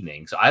Wednesday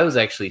evening. So I was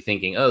actually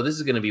thinking, oh, this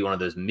is going to be one of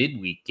those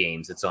midweek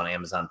games that's on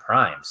Amazon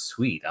Prime.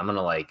 Sweet. I'm going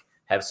to like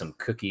have some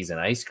cookies and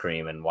ice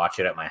cream and watch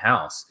it at my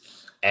house.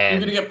 And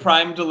you're gonna get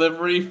Prime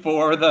delivery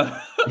for the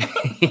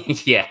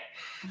yeah.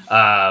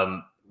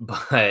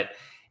 But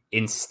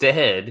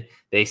instead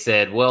they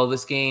said, well,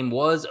 this game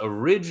was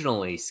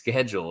originally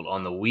scheduled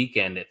on the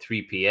weekend at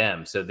 3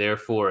 p.m. so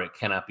therefore it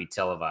cannot be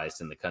televised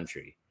in the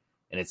country.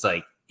 And it's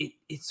like,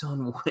 it's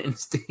on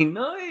Wednesday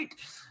night.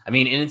 I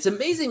mean, and it's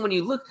amazing when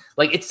you look,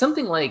 like, it's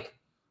something like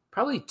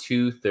probably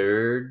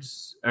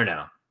 2/3 or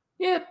no.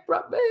 Yeah,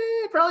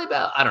 probably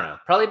about, I don't know,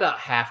 probably about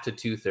half to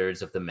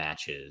 2/3 of the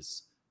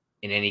matches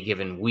in any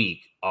given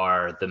week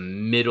are the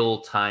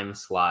middle time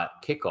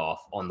slot kickoff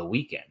on the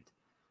weekend.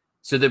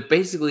 So they're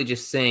basically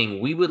just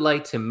saying we would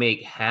like to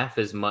make half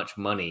as much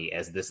money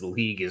as this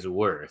league is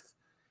worth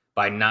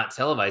by not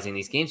televising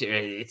these games.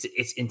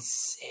 It's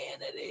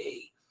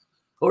insanity.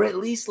 Or at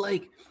least,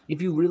 like,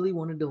 if you really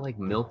wanted to, like,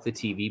 milk the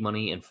TV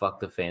money and fuck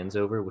the fans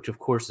over, which of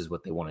course is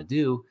what they want to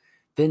do,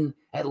 then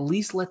at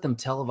least let them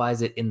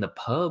televise it in the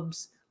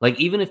pubs. Like,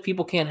 even if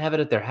people can't have it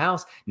at their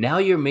house, now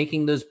you're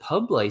making those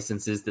pub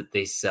licenses that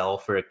they sell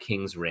for a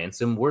king's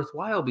ransom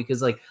worthwhile,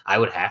 because, like, I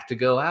would have to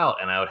go out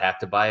and I would have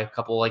to buy a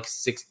couple, like,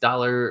 $6,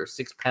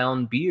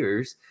 6-pound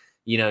beers,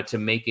 you know, to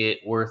make it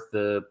worth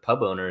the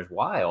pub owner's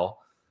while.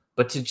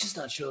 But to just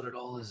not show it at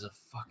all is a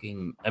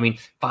fucking... I mean,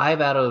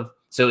 5 out of...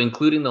 So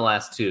including the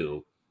last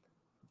 2,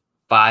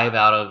 5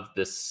 out of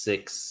the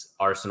 6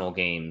 Arsenal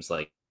games,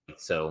 like,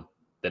 so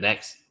the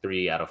next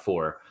 3 out of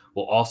 4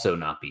 will also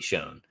not be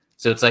shown.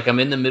 So it's like I'm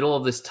in the middle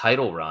of this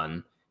title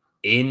run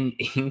in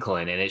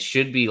England, and it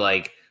should be,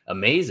 like,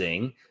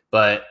 amazing,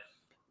 but,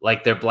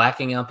 like, they're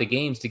blacking out the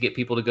games to get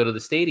people to go to the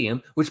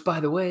stadium, which,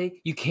 by the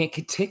way, you can't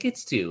get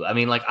tickets to. I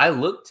mean, like, I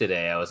looked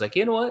today. I was like,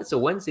 you know what? It's a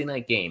Wednesday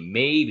night game.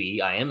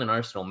 Maybe I am an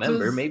Arsenal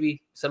member.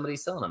 Maybe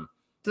somebody's selling them.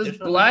 Does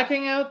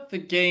blacking out the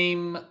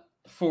game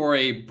for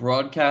a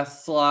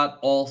broadcast slot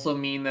also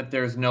mean that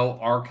there's no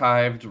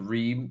archived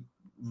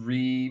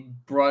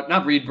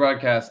not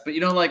rebroadcast, but, you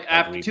know, like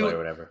after or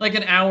whatever, like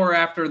an hour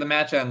after the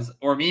match ends,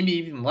 or maybe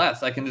even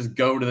less, I can just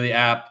go to the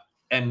app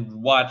and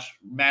watch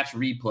match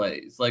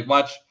replays, like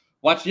watch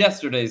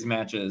yesterday's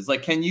matches.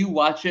 Like, can you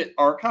watch it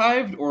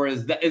archived, or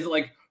is it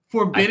like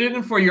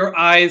forbidden for your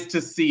eyes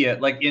to see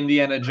it, like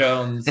Indiana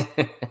Jones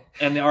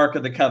and the Ark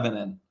of the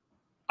Covenant?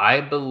 I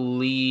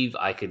believe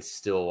I could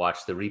still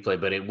watch the replay,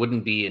 but it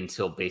wouldn't be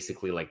until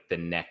basically like the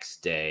next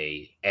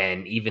day.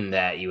 And even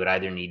that, you would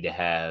either need to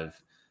have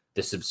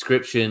the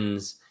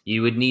subscriptions.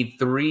 You would need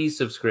 3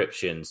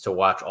 subscriptions to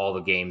watch all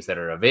the games that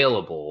are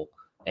available.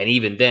 And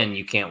even then,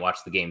 you can't watch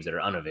the games that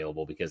are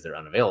unavailable because they're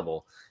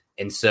unavailable.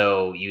 And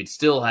so you'd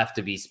still have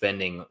to be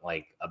spending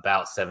like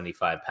about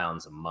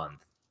 £75 a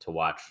month to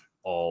watch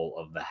all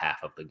of the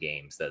half of the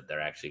games that they're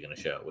actually going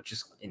to show, which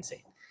is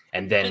insane.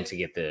 And then to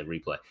get the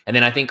replay. And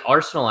then I think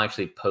Arsenal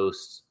actually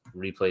posts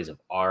replays of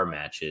our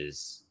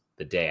matches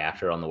the day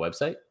after on the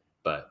website,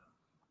 but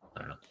I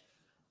don't know.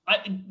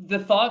 The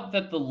thought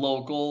that the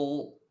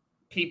local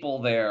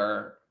people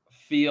there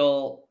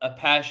feel a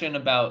passion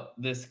about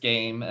this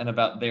game and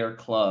about their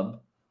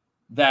club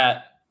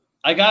that,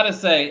 I gotta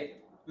say,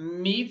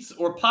 meets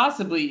or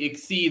possibly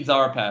exceeds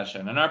our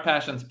passion. And our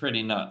passion's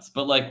pretty nuts.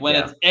 But like when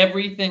it's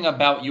everything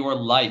about your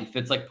life,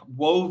 it's like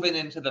woven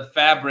into the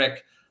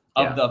fabric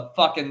of the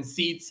fucking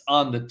seats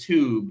on the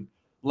tube.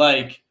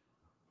 Like,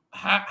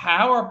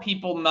 how are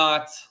people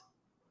not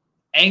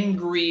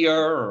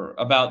angrier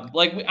about,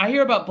 like, I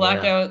hear about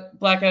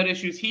blackout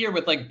issues here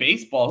with like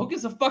baseball. Who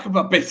gives a fuck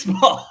about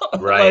baseball?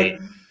 Right.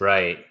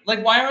 Right.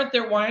 Like, why aren't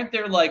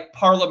there like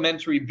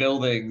parliamentary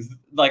buildings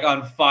like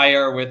on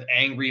fire with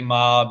angry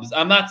mobs?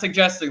 I'm not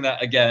suggesting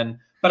that again,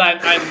 but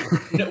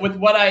I'm with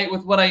what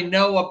I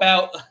know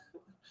about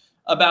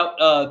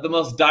the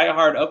most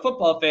diehard of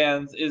football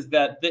fans is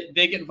that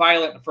they get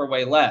violent for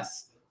way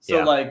less.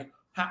 So like,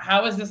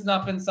 how has this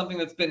not been something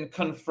that's been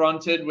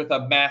confronted with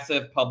a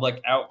massive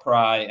public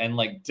outcry and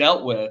like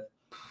dealt with?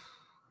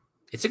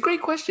 It's a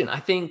great question. I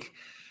think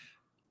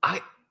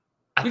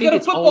we got a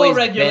football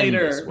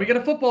regulator. We got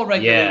a football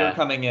regulator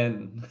coming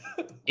in.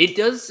 It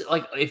does,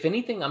 like, if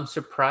anything, I'm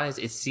surprised.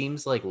 It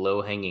seems like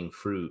low-hanging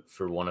fruit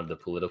for one of the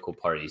political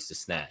parties to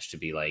snatch, to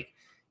be like,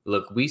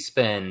 look, we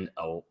spend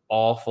an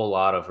awful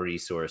lot of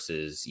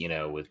resources, you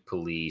know, with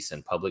police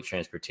and public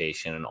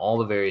transportation and all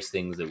the various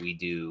things that we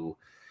do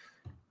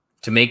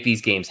to make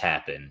these games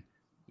happen.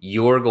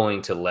 You're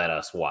going to let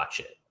us watch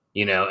it,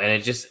 you know? And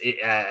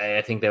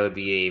I think that would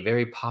be a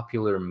very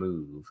popular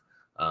move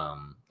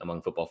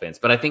among football fans.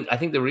 But I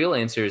think the real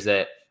answer is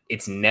that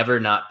it's never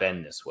not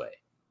been this way.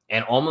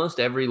 And almost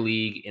every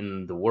league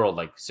in the world,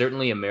 like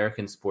certainly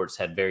American sports,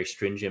 had very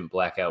stringent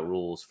blackout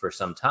rules for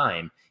some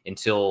time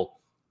until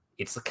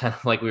it's kind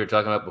of like we were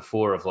talking about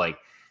before of like,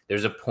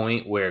 there's a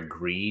point where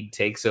greed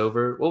takes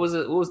over. What was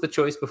it? What was the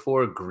choice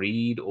before?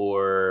 Greed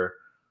or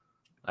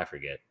I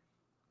forget.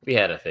 We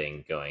had a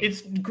thing going.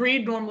 It's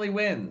greed normally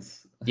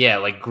wins. Yeah,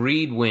 like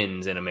greed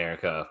wins in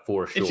America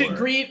for sure.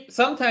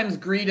 Sometimes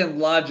greed and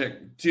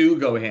logic do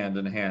go hand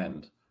in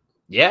hand.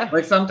 Yeah.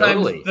 Like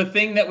sometimes the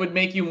thing that would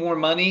make you more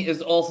money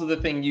is also the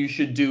thing you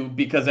should do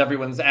because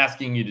everyone's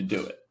asking you to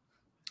do it.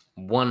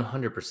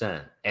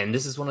 100%. And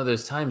this is one of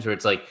those times where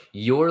it's like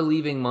you're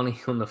leaving money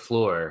on the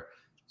floor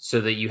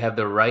so that you have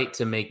the right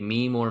to make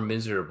me more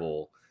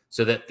miserable,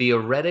 so that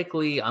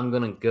theoretically I'm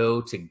going to go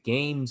to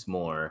games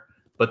more,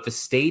 but the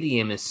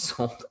stadium is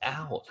sold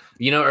out,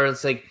 you know, or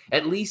it's like,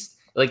 at least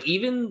like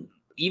even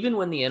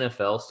when the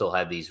NFL still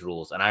had these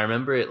rules, and I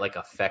remember it like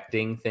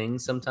affecting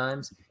things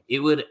sometimes, it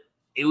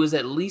was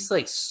at least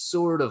like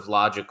sort of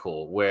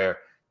logical where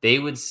they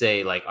would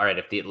say like, all right,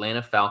 if the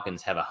Atlanta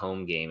Falcons have a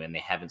home game and they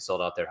haven't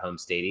sold out their home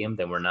stadium,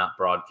 then we're not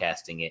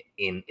broadcasting it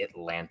in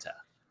Atlanta.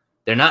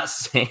 They're not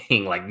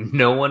saying like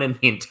no one in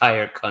the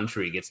entire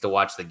country gets to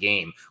watch the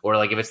game, or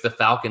like if it's the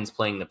Falcons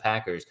playing the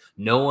Packers,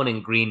 no one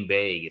in Green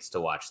Bay gets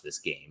to watch this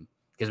game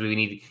because we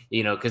need,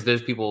 because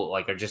those people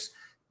like are just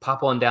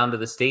pop on down to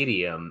the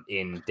stadium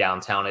in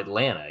downtown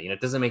Atlanta.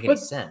 It doesn't make any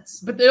sense.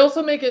 But they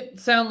also make it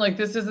sound like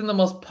this isn't the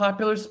most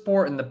popular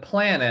sport in the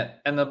planet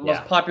and the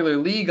most popular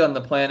league on the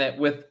planet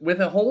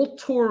with a whole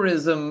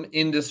tourism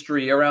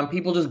industry around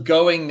people just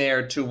going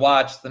there to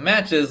watch the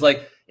matches.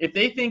 Like, if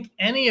they think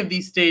any of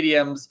these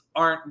stadiums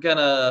aren't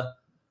gonna,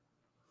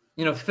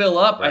 fill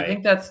up, right. I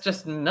think that's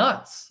just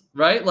nuts,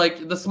 right?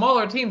 Like, the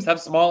smaller teams have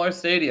smaller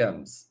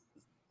stadiums.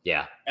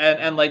 Yeah.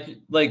 And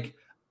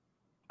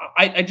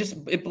I just,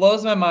 it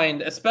blows my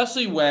mind,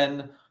 especially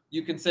when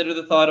you consider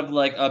the thought of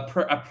like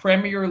a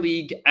Premier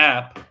League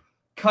app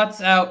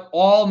cuts out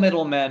all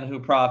middlemen who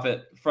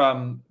profit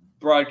from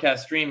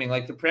broadcast streaming.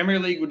 Like, the Premier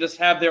League would just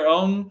have their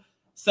own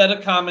set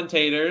of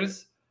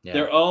commentators,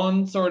 their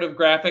own sort of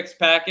graphics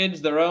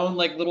package, their own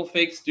like little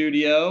fake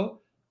studio.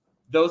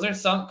 Those are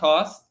sunk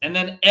costs. And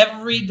then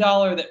every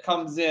dollar that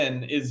comes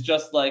in is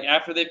just like,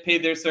 after they've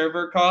paid their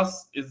server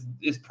costs,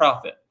 is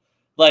profit.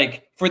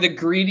 Like, for the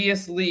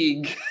greediest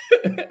league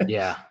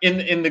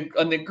in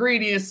the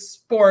greediest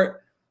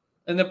sport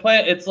in the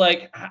planet, it's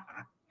like,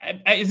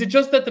 is it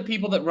just that the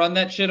people that run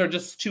that shit are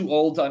just too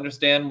old to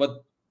understand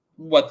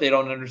what they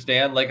don't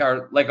understand? Like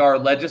our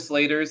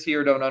legislators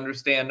here don't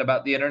understand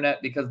about the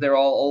internet because they're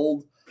all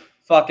old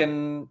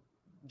fucking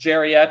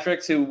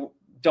geriatrics who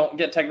don't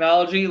get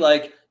technology.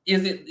 Like,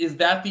 is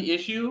that the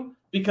issue?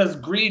 Because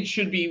greed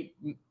should be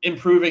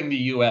improving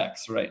the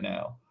UX right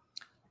now.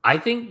 I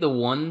think the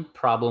one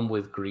problem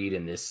with greed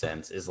in this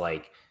sense is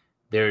like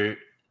if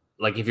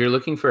you're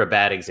looking for a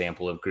bad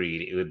example of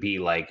greed, it would be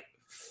like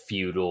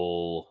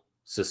feudal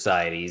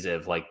societies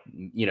of like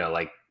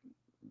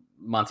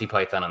Monty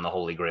Python and the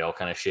Holy Grail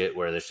kind of shit,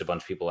 where there's a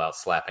bunch of people out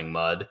slapping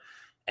mud.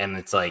 And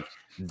it's like,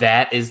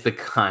 that is the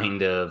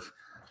kind of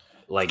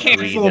like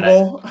greed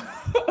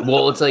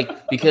well, it's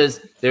like, because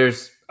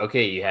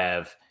you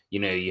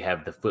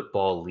have the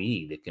Football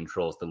League that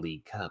controls the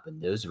League Cup,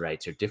 and those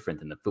rights are different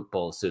than the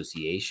Football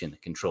Association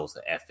that controls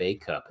the FA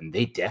Cup, and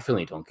they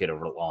definitely don't get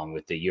along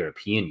with the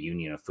European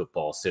Union of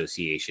Football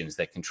Associations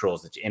that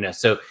controls the.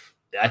 So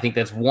I think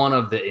that's one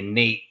of the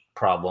innate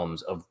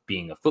problems of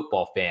being a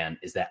football fan,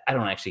 is that I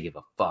don't actually give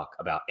a fuck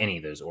about any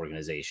of those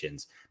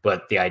organizations,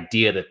 but the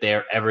idea that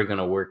they're ever going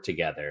to work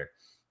together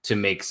to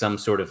make some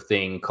sort of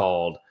thing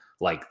called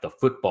like the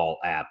football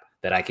app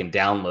that I can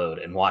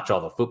download and watch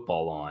all the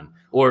football on,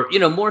 or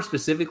more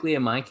specifically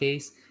in my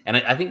case, and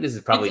I think this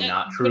is probably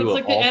not true. But it's of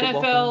like all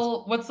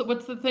the NFL.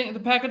 What's the thing? The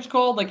package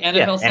called like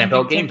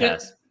NFL Game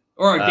Pass,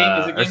 or a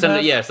game is a Game or something.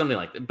 Pass? Yeah, something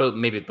like that.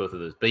 Maybe both of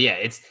those. But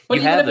yeah, but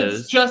you have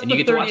those, and you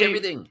get to watch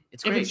everything.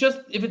 It's great.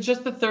 If it's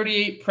just the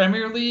 38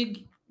 Premier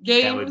League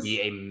games, that would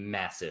be a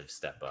massive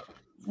step up.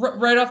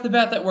 Right off the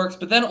bat, that works.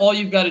 But then all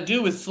you've got to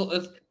do is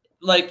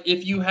like,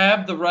 if you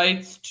have the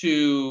rights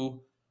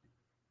to.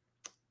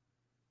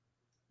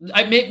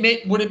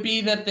 Would it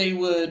be that they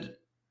would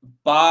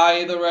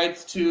buy the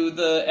rights to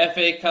the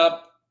FA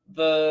Cup,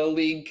 the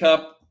League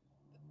Cup,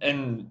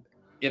 and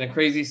in a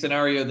crazy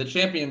scenario, the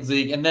Champions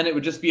League, and then it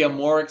would just be a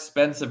more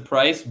expensive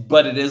price,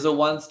 but it is a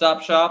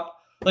one-stop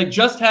shop? Like,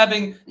 just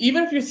having,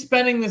 even if you're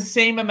spending the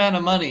same amount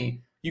of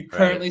money you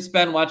currently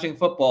spend watching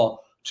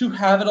football, to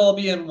have it all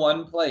be in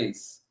one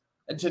place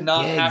and to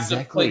not have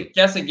to play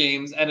guessing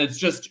games, and it's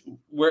just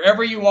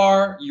wherever you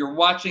are, you're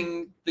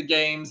watching the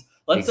games.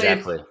 Let's say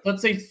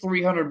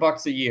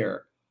 $300 a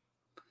year.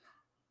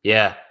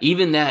 Yeah,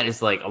 even that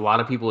is like, a lot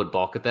of people would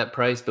balk at that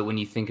price, but when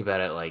you think about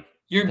it, like,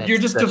 you're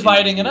just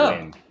dividing it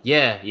up.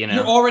 Yeah,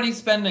 you're already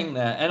spending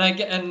that, and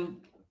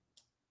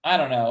I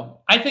don't know.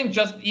 I think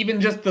just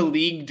the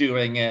league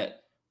doing it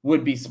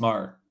would be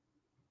smart.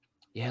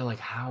 Yeah, like,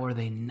 how are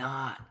they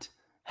not?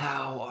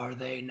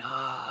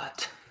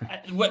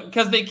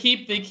 Because they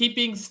keep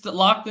being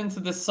locked into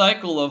this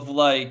cycle of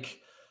like,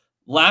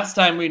 last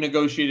time we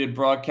negotiated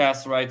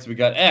broadcast rights, we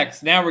got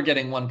X. Now we're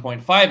getting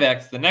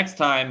 1.5X the next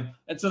time.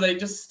 And so they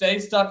just stay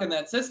stuck in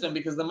that system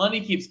because the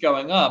money keeps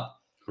going up.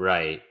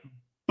 Right.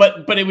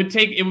 But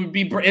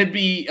it'd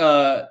be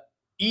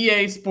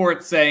EA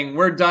Sports saying,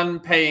 we're done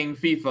paying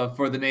FIFA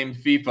for the name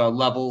FIFA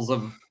levels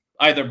of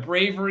either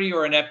bravery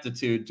or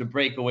ineptitude to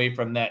break away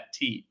from that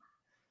T.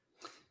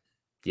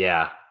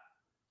 Yeah.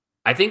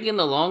 I think in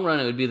the long run,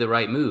 it would be the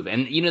right move.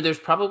 And, there's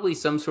probably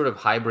some sort of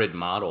hybrid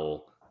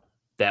model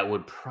that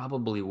would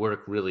probably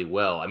work really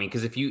well. I mean,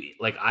 because if you,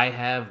 like, I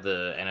have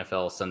the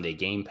NFL Sunday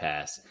Game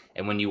Pass,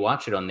 and when you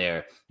watch it on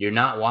there, you're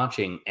not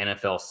watching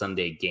NFL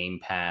Sunday Game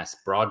Pass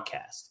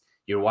broadcast.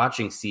 You're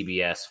watching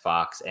CBS,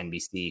 Fox,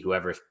 NBC,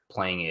 whoever's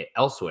playing it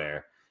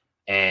elsewhere.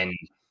 And,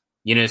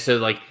 so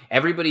like,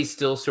 everybody's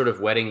still sort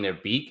of wetting their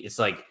beak. It's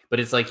like, but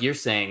it's like you're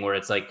saying, where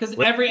it's like, because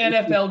every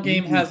NFL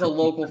game has a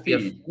local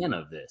feed. Fan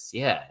of this.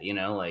 Yeah.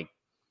 Like,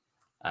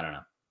 I don't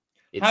know.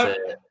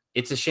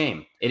 It's a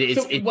shame.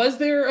 Was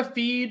there a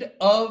feed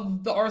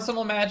of the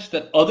Arsenal match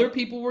that other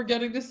people were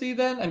getting to see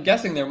then? I'm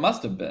guessing there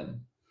must have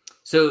been.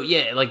 So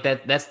yeah, like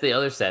that's the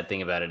other sad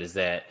thing about it is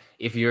that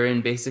if you're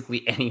in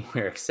basically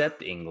anywhere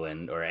except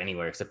England or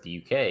anywhere except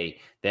the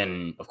UK,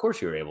 then of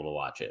course you're able to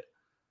watch it.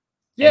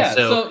 Yeah.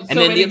 And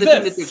then the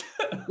other thing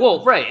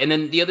that right. And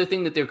then the other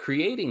thing that they're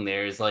creating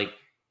there is like,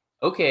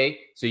 okay,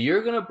 so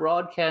you're going to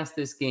broadcast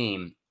this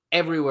game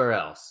everywhere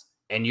else,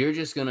 and you're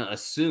just going to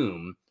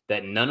assume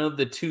that none of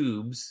the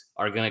tubes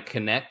are going to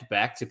connect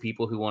back to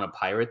people who want to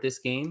pirate this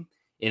game.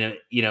 So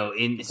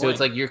it's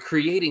like you're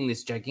creating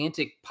this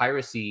gigantic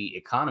piracy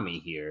economy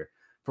here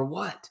for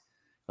what?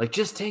 Like,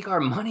 just take our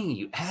money,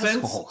 you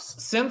assholes.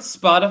 Since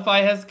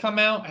Spotify has come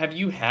out, have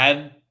you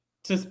had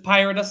to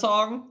pirate a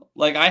song?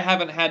 Like, I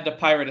haven't had to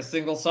pirate a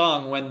single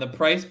song when the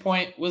price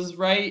point was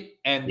right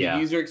and the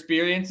user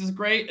experience is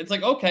great. It's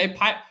like, okay,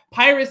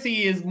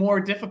 piracy is more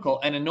difficult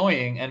and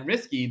annoying and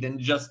risky than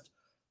just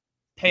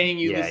paying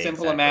you the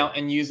simple amount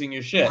and using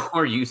your shit.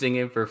 Or using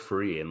it for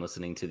free and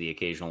listening to the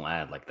occasional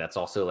ad. Like, that's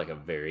also like a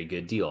very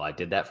good deal. I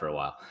did that for a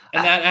while.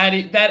 And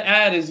that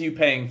ad is you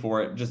paying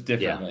for it just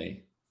differently.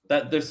 Yeah.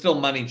 That there's still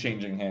money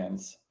changing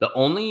hands. The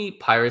only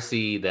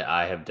piracy that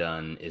I have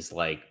done is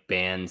like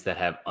bands that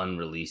have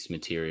unreleased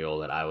material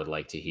that I would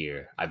like to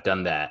hear. I've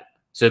done that.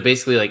 So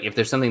basically, like, if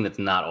there's something that's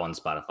not on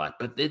Spotify,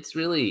 but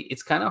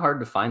it's kind of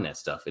hard to find that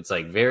stuff. It's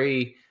like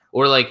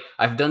or like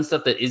I've done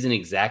stuff that isn't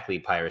exactly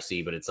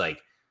piracy, but it's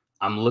like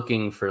I'm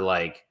looking for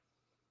like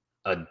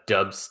a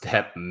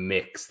dubstep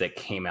mix that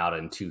came out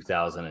in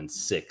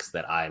 2006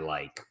 that I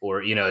like,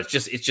 or, it's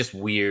just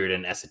weird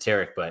and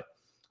esoteric, but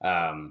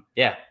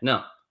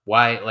no.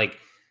 Why, like,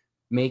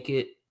 make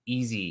it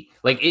easy?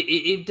 Like,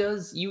 it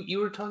does. You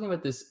were talking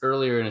about this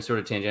earlier in a sort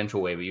of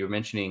tangential way, but you were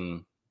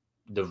mentioning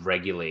the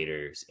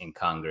regulators in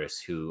Congress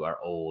who are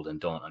old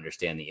and don't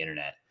understand the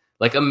internet.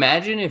 Like,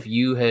 imagine if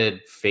you had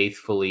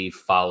faithfully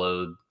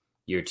followed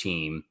your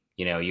team.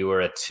 You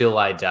were a till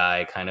I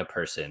die kind of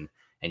person,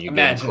 and you're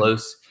getting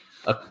close.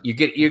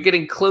 You're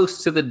getting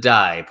close to the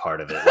die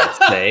part of it.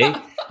 Let's say,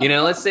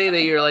 let's say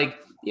that you're like,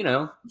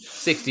 60s,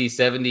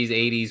 70s,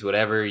 80s,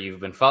 whatever. You've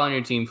been following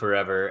your team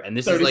forever, and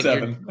this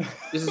 37.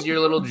 This is your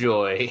little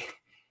joy.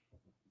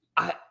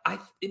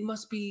 It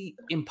must be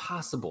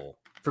impossible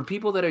for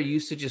people that are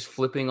used to just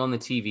flipping on the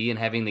TV and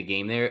having the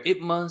game there. It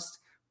must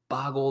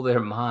boggle their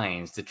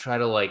minds to try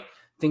to like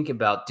think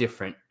about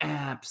different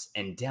apps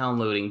and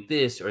downloading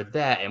this or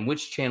that, and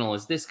which channel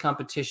is this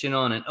competition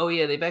on, and oh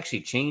yeah, they've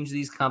actually changed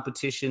these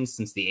competitions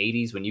since the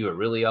 80s when you were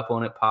really up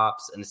on it,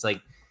 pops. And it's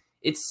like,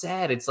 it's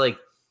sad. It's like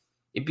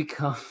it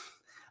becomes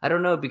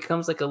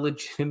like a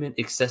legitimate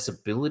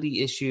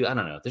accessibility issue. I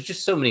don't know. There's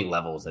just so many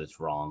levels that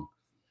it's wrong.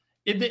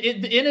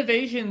 The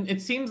innovation,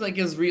 it seems like,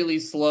 is really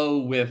slow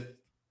with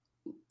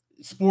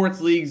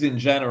sports leagues in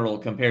general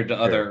compared to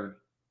other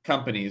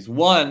companies.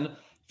 One,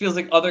 feels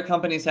like other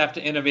companies have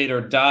to innovate or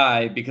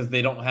die because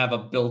they don't have a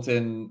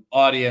built-in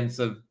audience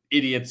of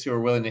idiots who are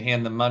willing to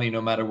hand them money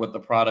no matter what the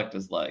product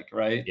is like,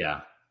 right?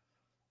 Yeah.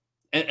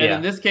 And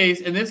in this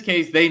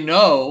case, they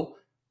know,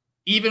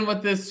 even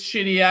with this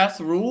shitty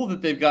ass rule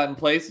that they've got in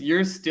place,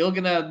 you're still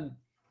gonna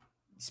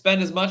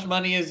spend as much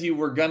money as you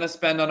were gonna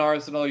spend on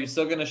Arsenal. You're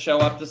still gonna show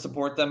up to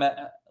support them.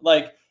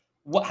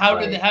 How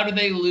did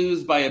they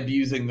lose by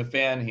abusing the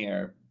fan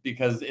here?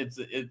 Because it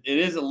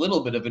is a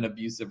little bit of an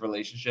abusive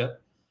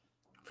relationship.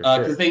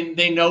 Because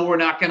they know we're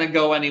not gonna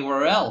go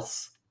anywhere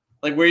else.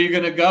 Like, where you're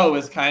gonna go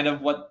is kind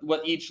of what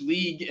each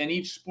league and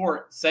each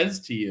sport says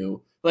to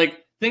you.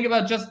 Like, think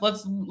about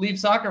let's leave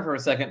soccer for a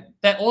second.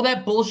 All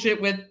that bullshit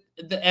with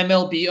the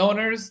MLB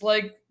owners,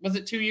 like, was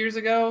it 2 years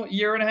ago, a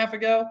year and a half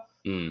ago?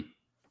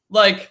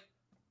 Like,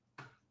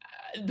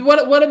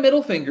 what a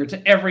middle finger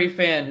to every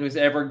fan who's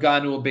ever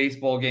gone to a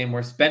baseball game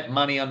or spent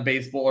money on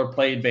baseball or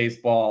played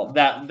baseball.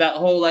 That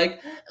whole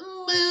like,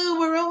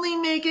 we're only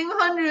making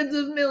hundreds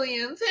of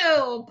millions,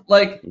 help.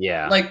 Like,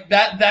 yeah, like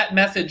that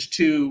message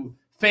to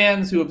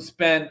fans who have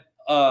spent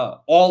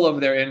all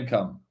of their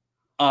income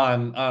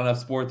on a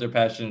sport they're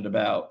passionate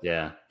about.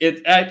 Yeah,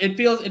 it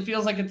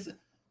feels like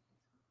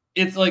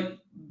it's like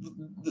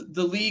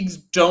the leagues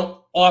don't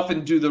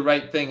often do the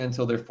right thing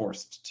until they're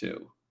forced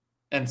to.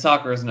 And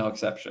soccer is no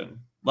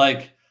exception.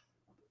 Like,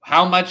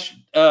 how much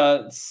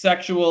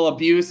sexual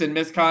abuse and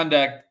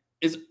misconduct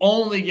is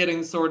only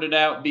getting sorted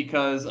out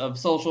because of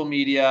social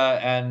media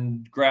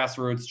and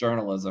grassroots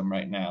journalism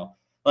right now.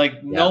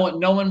 Like, no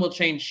one will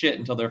change shit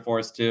until they're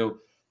forced to.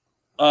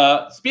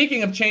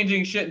 Speaking of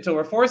changing shit until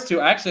we're forced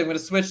to, actually, I'm going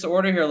to switch the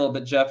order here a little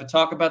bit, Jeff, and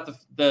talk about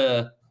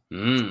the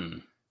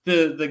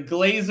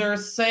Glazer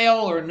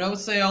sale or no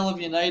sale of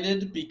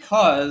United,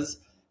 because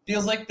it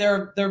feels like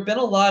there have been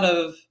a lot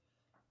of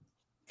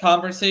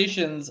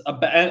conversations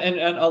about,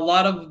 and a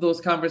lot of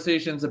those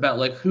conversations about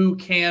like who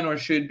can or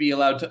should be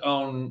allowed to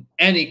own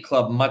any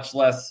club, much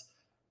less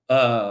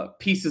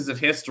pieces of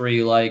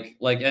history like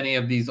any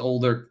of these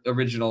older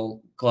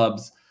original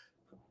clubs.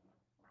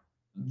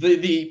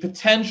 The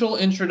potential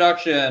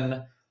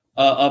introduction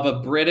of a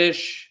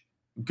British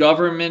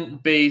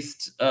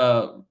government-based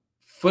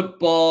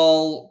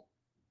football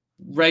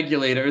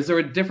regulator. Is there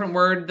a different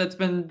word that's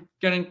been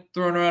getting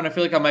thrown around? I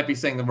feel like I might be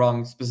saying the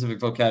wrong specific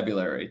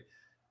vocabulary.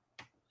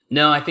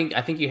 No, I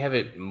think you have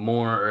it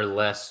more or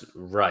less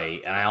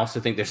right, and I also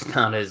think there's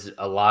not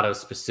a lot of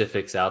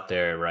specifics out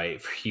there, right,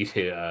 for you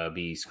to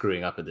be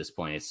screwing up at this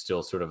point. It's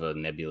still sort of a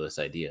nebulous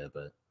idea,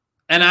 but.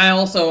 And I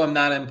also am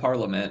not in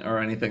Parliament or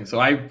anything, so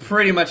I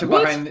pretty much am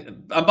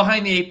I'm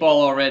behind the 8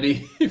 ball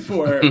already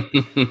for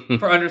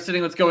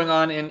understanding what's going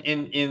on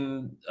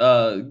in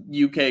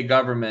UK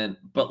government.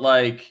 But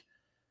like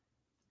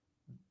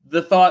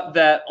the thought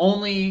that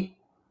only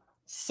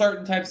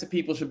certain types of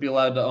people should be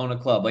allowed to own a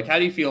club. Like, how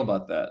do you feel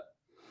about that?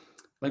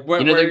 Like,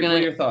 what are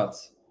your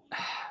thoughts?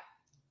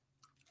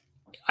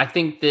 I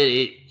think that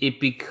it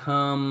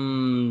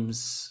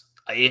becomes,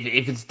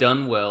 if it's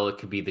done well, it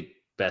could be the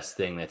best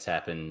thing that's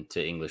happened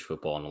to English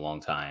football in a long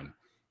time.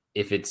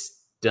 If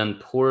it's done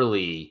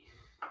poorly,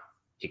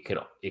 it could,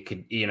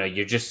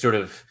 you're just sort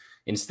of,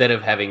 instead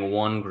of having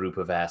one group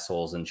of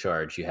assholes in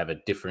charge, you have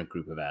a different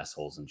group of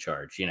assholes in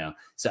charge,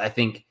 So I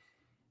think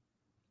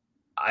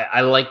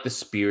I like the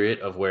spirit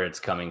of where it's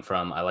coming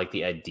from. I like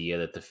the idea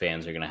that the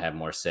fans are going to have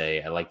more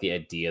say. I like the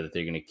idea that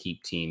they're going to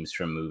keep teams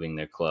from moving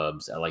their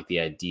clubs. I like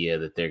the idea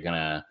that they're going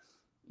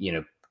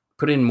to,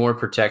 put in more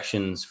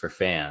protections for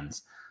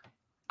fans.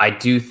 I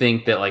do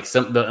think that like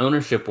the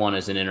ownership one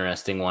is an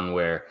interesting one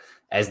where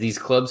as these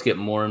clubs get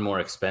more and more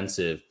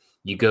expensive,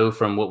 you go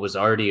from what was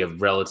already a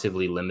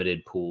relatively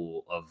limited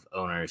pool of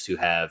owners who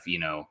have,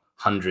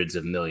 hundreds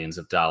of millions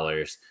of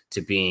dollars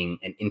to being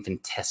an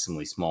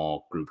infinitesimally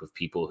small group of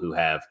people who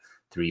have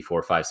 $3,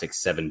 $4, $5, $6,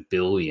 $7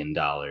 billion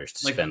to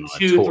spend on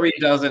 2-3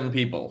 dozen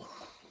people.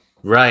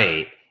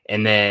 Right.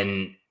 And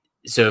then,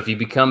 so if you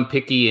become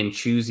picky and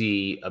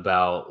choosy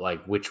about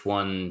like which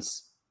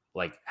ones,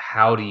 like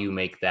how do you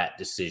make that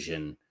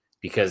decision?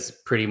 Because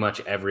pretty much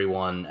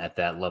everyone at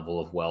that level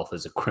of wealth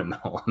is a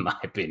criminal, in my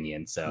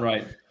opinion. So,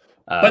 right.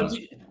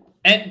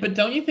 But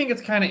don't you think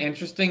it's kind of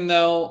interesting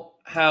though,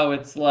 how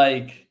it's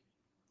like,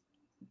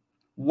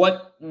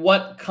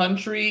 what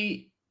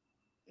country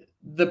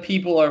the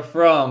people are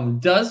from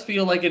does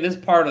feel like it is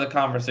part of the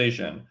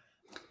conversation.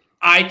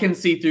 I can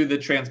see through the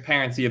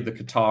transparency of the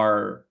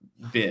Qatar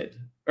bid,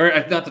 or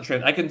not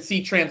I can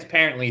see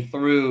transparently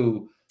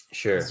through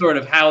sort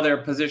of how they're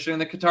positioning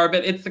the Qatar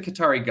bid. It's the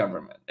Qatari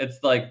government. It's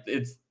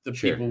the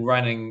people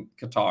running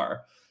Qatar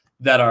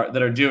that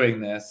are doing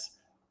this.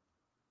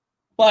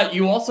 But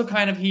you also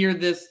kind of hear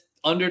this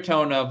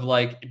undertone of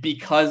like,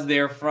 because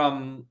they're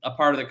from a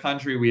part of the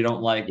country we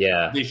don't like,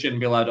 they shouldn't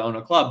be allowed to own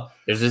a club.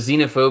 There's a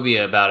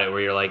xenophobia about it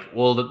where you're like,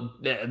 well,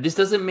 this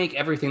doesn't make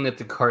everything that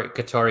the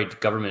Qatari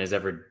government has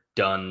ever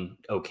done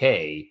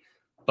okay,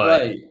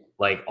 but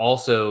like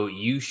also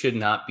you should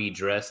not be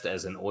dressed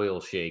as an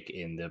oil sheik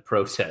in the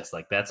protest.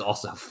 Like that's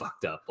also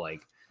fucked up.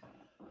 Like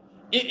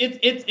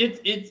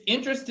it's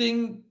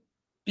interesting.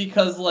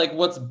 Because like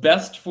what's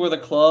best for the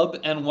club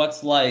and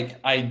what's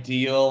like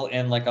ideal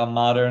in like a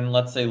modern,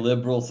 let's say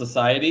liberal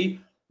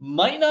society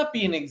might not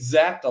be in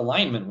exact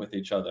alignment with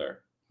each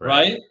other,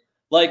 right?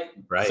 Like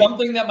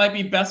something that might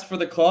be best for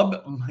the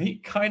club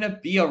might kind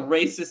of be a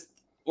racist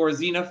or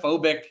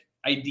xenophobic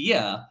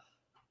idea.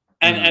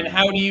 And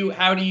how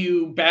do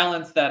you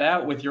balance that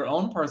out with your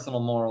own personal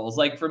morals?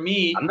 Like for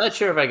me, I'm not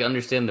sure if I can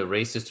understand the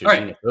racist or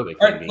xenophobic.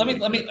 All right,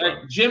 let me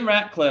Jim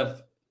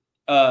Ratcliffe.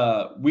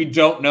 We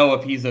don't know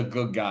if he's a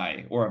good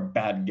guy or a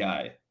bad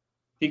guy.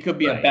 He could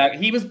be a bad.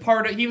 He was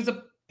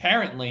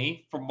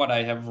apparently, from what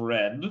I have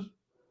read,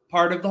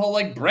 part of the whole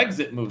like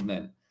Brexit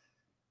movement.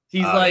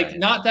 He's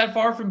not that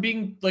far from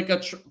being like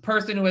a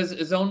person who has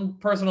his own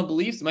personal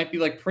beliefs. Might be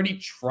like pretty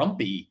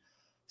Trumpy.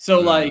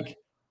 So like,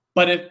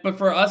 but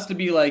for us to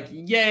be like,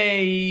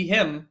 yay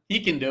him,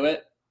 he can do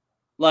it.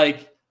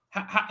 Like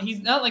he's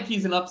not like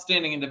he's an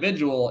upstanding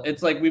individual.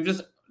 It's like we've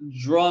just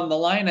drawn the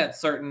line at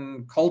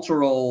certain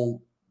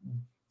cultural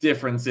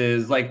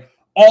differences. Like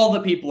all the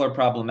people are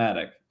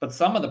problematic, but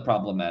some of the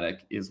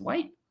problematic is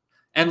white.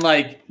 And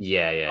like,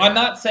 I'm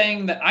not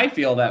saying that I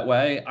feel that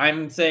way.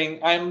 I'm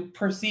saying I'm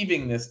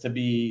perceiving this to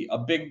be a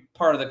big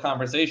part of the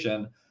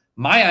conversation.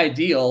 My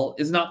ideal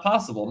is not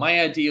possible.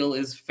 My ideal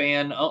is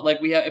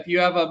if you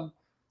have a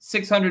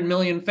 600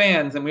 million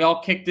fans and we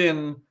all kicked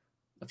in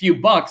a few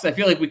bucks, I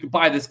feel like we could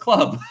buy this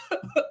club.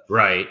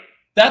 Right.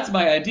 That's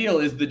my ideal,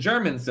 is the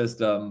German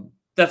system.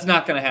 That's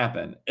not going to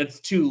happen.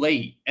 It's too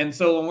late. And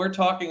so when we're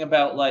talking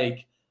about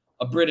like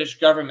a British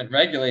government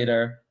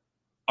regulator,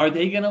 are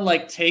they going to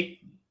like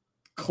take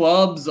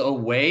clubs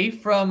away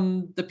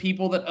from the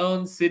people that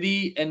own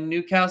City and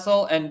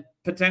Newcastle and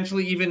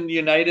potentially even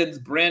United's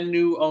brand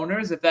new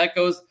owners? If that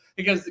goes,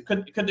 because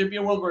could there be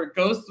a world where it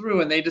goes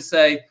through and they just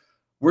say,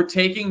 we're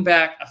taking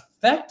back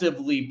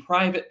effectively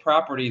private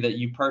property that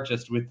you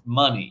purchased with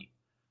money?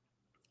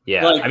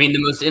 Yeah, like, I mean,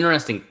 the most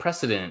interesting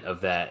precedent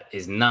of that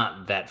is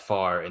not that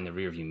far in the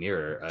rearview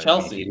mirror.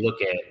 Chelsea. If you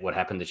look at what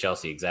happened to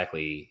Chelsea,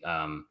 exactly.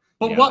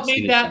 But what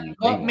made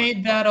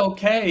that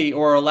okay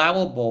or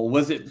allowable?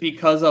 Was it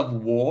because of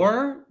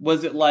war?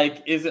 Was it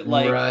like? Is it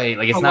like right?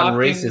 Like it's not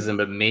racism,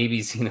 but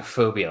maybe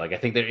xenophobia. Like I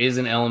think there is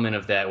an element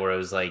of that where it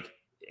was like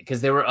because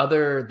they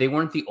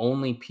weren't the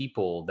only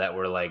people that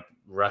were like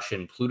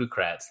Russian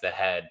plutocrats that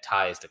had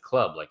ties to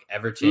club, like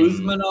Everton,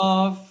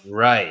 Uzmanov.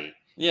 right?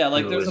 Yeah,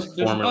 like Who there's was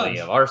a formerly bunch.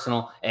 of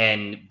Arsenal,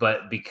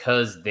 but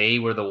because they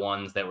were the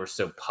ones that were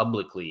so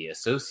publicly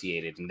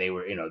associated, and they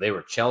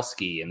were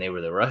Chelsea and they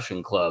were the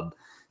Russian club,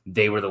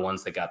 they were the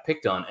ones that got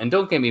picked on. And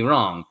don't get me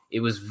wrong,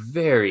 it was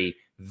very,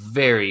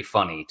 very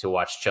funny to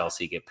watch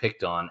Chelsea get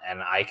picked on,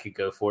 and I could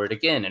go for it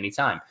again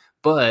anytime.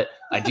 But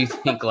I do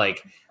think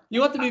like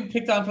you want to be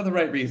picked on for the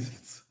right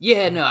reasons.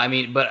 Yeah, no, I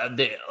mean, but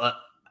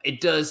it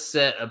does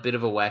set a bit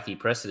of a wacky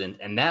precedent,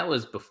 and that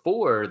was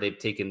before they've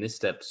taken this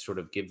step to sort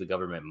of give the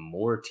government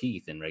more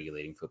teeth in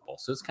regulating football.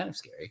 So it's kind of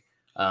scary.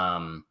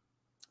 But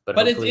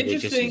hopefully they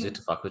just use it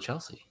to fuck with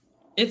Chelsea.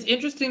 It's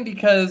interesting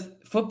because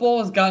football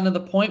has gotten to the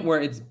point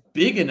where it's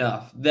big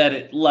enough that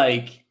it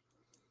like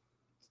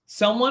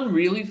someone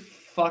really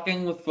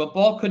fucking with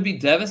football could be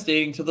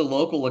devastating to the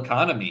local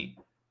economy,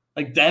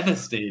 like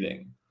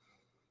devastating.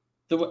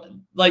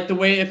 The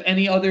way if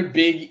any other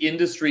big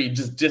industry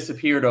just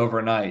disappeared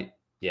overnight.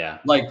 Yeah.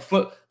 Like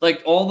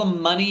all the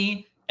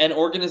money and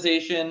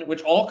organization,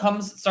 which all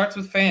starts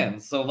with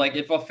fans. So like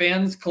if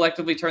fans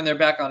collectively turn their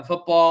back on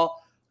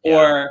football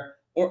or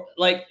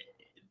like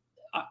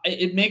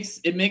it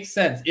makes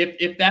sense.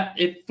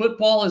 If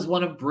football is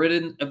one of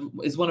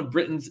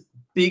Britain's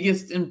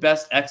biggest and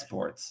best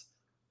exports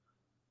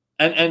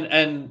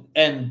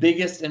and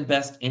biggest and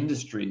best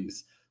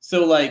industries.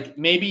 So like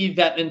maybe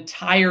that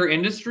entire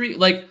industry,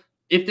 like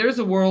if there's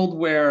a world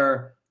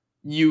where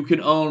you can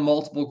own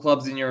multiple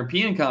clubs in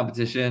European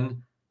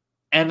competition,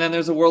 and then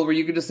there's a world where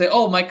you could just say,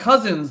 oh, my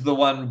cousin's the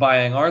one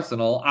buying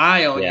Arsenal,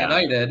 I own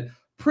United.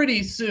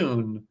 Pretty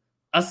soon,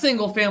 a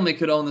single family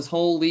could own this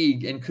whole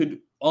league and could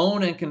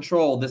own and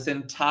control this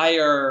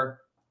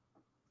entire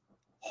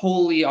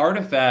holy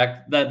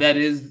artifact that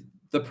is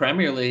the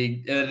Premier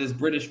League, that is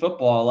British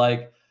football.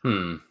 Like,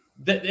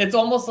 it's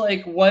almost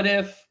like what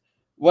if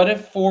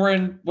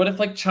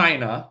like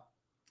China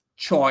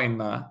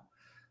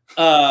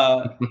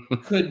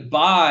could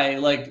buy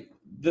like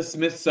the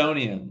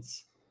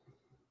Smithsonian's.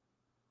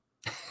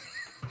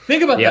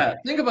 Think about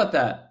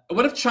that.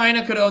 What if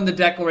China could own the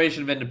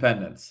Declaration of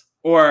Independence?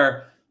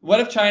 Or what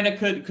if China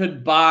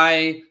could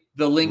buy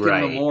the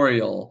Lincoln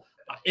Memorial?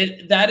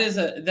 That is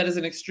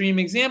an extreme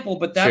example,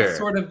 but that's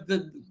sort of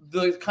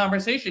the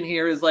conversation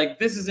here is like,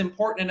 this is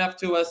important enough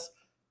to us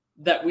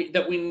that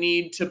we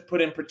need to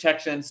put in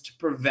protections to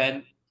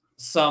prevent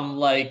some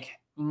like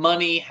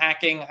money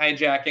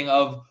hijacking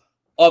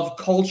of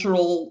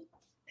cultural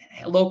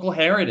local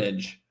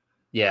heritage.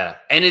 Yeah.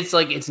 And it's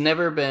like, it's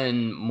never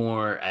been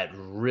more at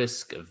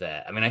risk of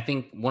that. I mean, I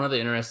think one of the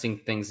interesting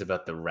things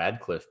about the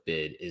Radcliffe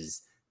bid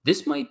is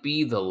this might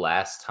be the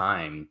last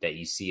time that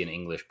you see an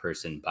English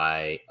person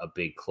buy a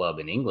big club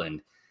in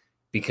England,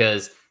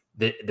 because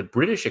the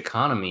British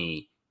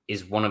economy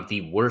is one of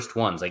the worst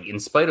ones. Like, in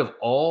spite of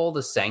all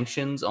the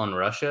sanctions on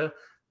Russia,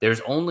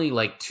 there's only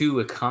like two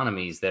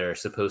economies that are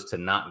supposed to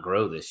not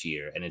grow this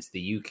year, and it's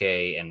the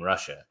UK and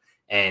Russia.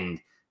 And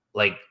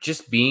like,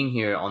 just being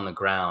here on the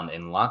ground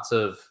in lots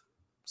of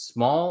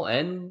small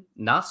and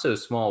not so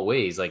small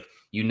ways, like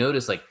you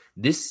notice like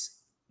this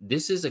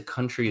is a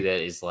country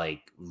that is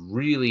like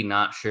really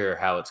not sure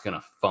how it's going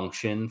to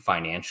function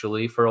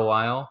financially for a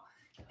while.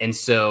 And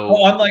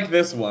so unlike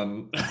this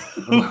one.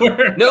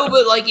 No,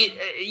 but like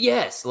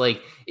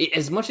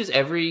as much as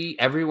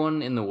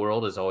everyone in the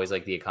world is always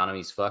like the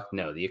economy's fucked.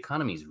 No, the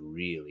economy's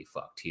really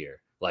fucked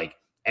here. Like,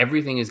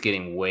 everything is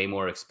getting way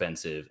more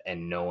expensive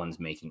and no one's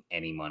making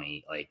any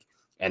money. Like,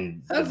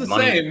 and that's the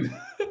same.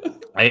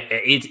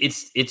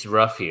 It's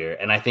rough here.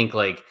 And I think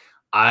like,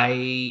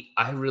 I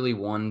really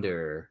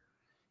wonder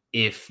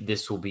if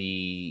this will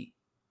be,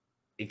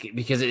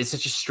 because it's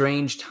such a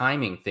strange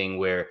timing thing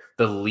where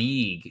the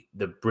league,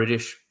 the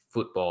British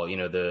football,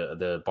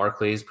 the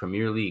Barclays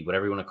Premier League,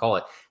 whatever you want to call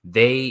it,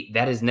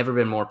 that has never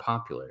been more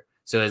popular.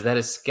 So as that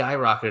has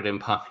skyrocketed in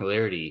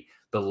popularity,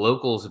 the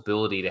locals'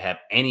 ability to have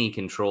any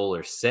control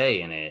or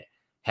say in it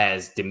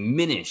has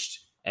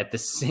diminished at the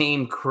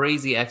same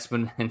crazy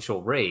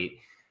exponential rate.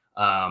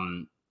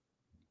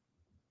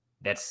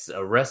 That's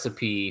a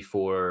recipe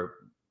for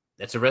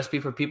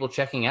people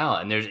checking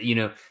out. And there's,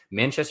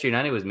 Manchester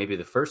United was maybe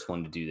the first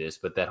one to do this,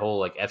 but that whole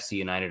like FC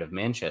United of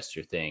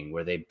Manchester thing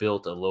where they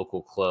built a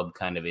local club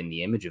kind of in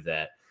the image of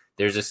that.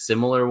 There's a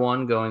similar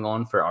one going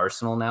on for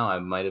Arsenal now. I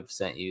might have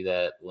sent you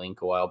that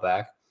link a while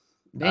back.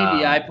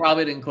 Maybe I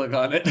probably didn't click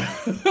on it.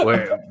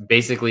 Where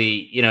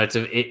basically,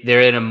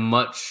 they're in a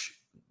much,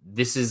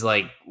 this is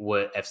like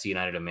what FC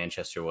United of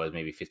Manchester was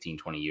maybe 15,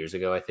 20 years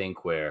ago, I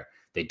think, where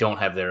they don't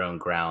have their own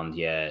ground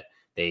yet.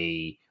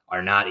 They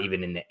are not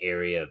even in the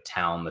area of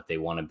town that they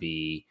want to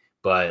be,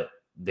 but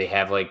they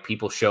have like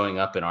people showing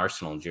up in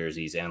Arsenal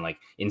jerseys. And like,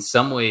 in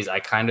some ways, I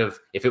kind of,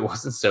 if it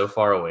wasn't so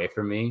far away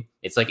from me,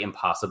 it's like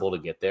impossible to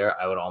get there.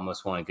 I would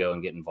almost want to go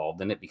and get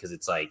involved in it, because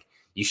it's like,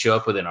 you show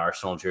up with an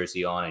Arsenal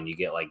jersey on and you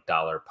get like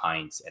 $1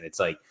 pints. And it's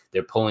like,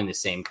 they're pulling the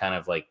same kind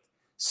of like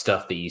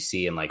stuff that you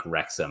see in like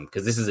Wrexham,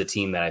 because this is a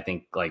team that I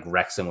think like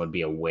Wrexham would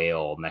be a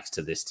whale next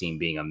to this team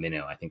being a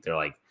minnow. I think they're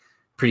like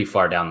pretty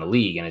far down the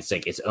league, and it's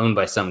like it's owned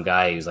by some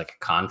guy who's like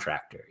a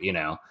contractor,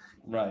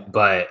 Right.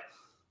 But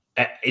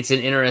it's an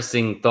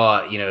interesting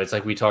thought. It's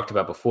like we talked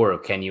about before,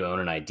 can you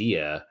own an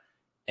idea?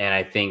 And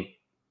I think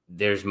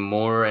there's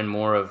more and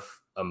more of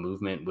a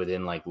movement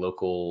within like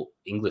local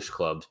English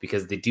clubs,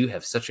 because they do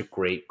have such a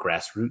great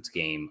grassroots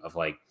game of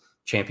like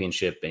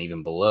championship and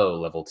even below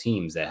level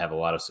teams that have a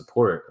lot of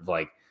support of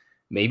like,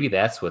 maybe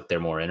that's what they're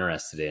more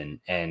interested in.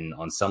 And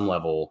on some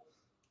level,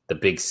 the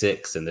Big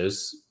Six and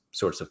those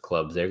sorts of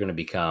clubs, they're going to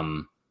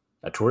become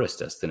a tourist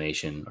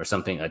destination or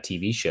something, a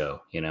TV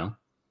show,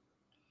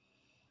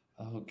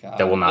 Oh God.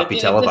 that will not be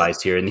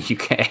televised here in the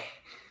UK.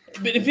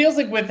 But it feels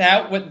like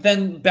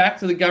then back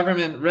to the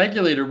government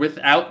regulator,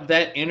 without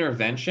that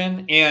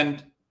intervention,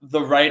 and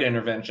the right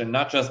intervention,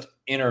 not just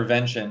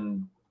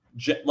intervention,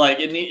 like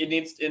it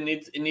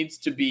needs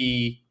to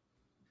be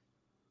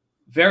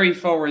very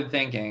forward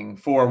thinking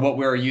for what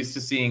we're used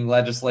to seeing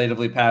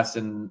legislatively passed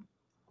in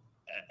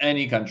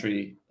any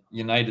country,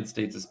 United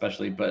States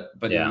especially, but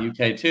Yeah. in the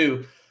UK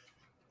too.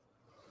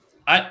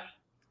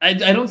 I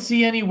don't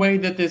see any way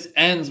that this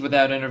ends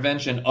without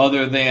intervention,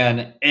 other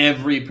than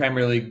every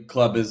Premier League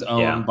club is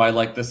owned by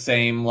like the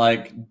same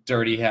like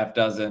dirty half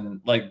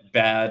dozen like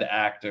bad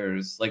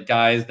actors, like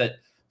guys that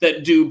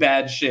do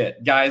bad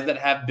shit, guys that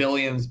have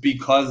billions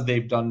because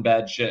they've done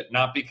bad shit,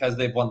 not because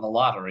they've won the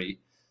lottery.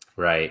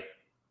 Right.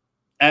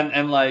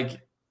 And like,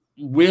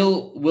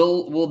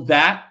 will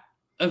that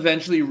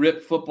eventually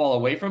rip football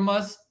away from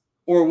us,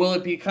 or will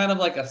it be kind of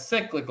like a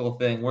cyclical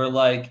thing where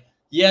like,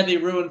 yeah, they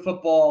ruin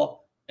football,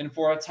 and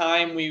for a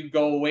time we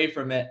go away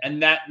from it,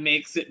 and that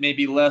makes it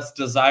maybe less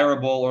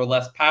desirable or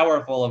less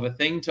powerful of a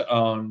thing to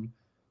own.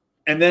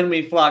 And then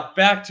we flock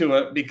back to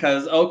it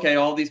because, okay,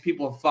 all these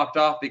people have fucked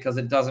off because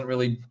it doesn't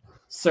really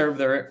serve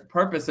their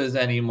purposes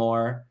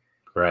anymore.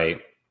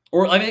 Right.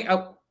 Or I mean,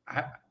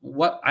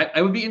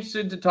 I would be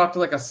interested to talk to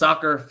like a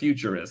soccer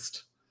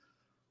futurist.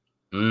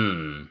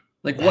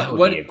 Like that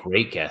would be a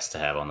great guest to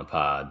have on the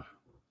pod.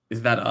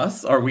 Is that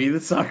us? Are we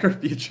the soccer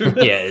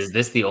futurists? Yeah, is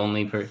this the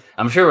only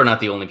I'm sure we're not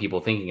the only people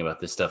thinking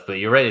about this stuff, but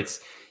you're right.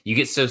 You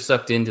get so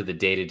sucked into the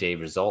day-to-day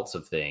results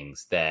of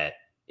things that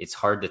it's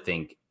hard to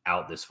think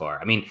out this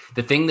far. I mean,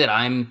 the thing that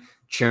I'm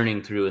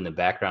churning through in the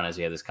background as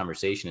we have this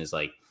conversation is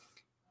like,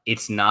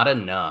 it's not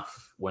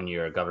enough when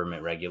you're a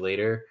government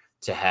regulator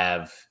to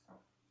have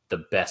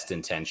the best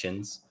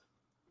intentions.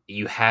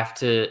 You have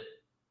to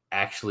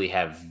actually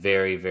have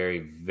very, very,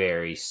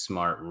 very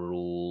smart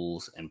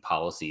rules and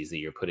policies that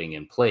you're putting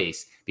in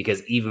place,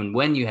 because even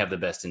when you have the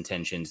best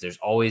intentions, there's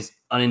always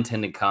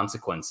unintended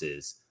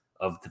consequences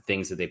of the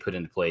things that they put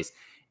into place.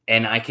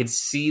 And I could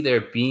see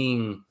there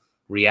being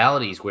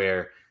realities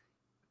where,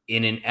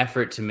 in an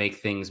effort to make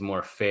things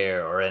more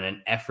fair or in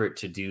an effort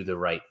to do the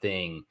right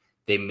thing,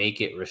 they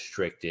make it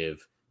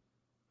restrictive.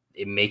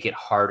 It make it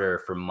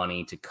harder for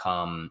money to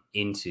come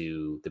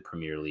into the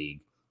Premier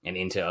League and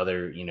into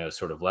other,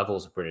 sort of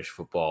levels of British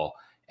football.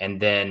 And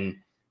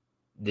then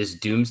this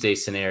doomsday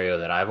scenario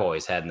that I've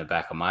always had in the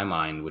back of my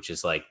mind, which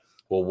is like,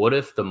 well, what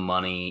if the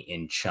money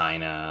in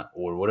China,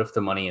 or what if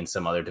the money in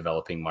some other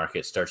developing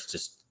market starts to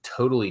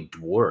totally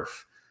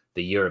dwarf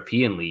the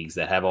European leagues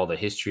that have all the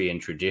history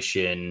and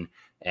tradition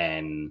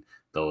and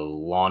the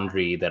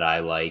laundry that I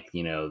like,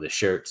 the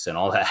shirts and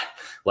all that.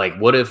 Like,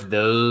 what if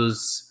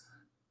those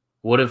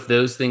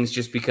things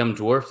just become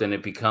dwarfed, and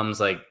it becomes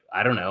like,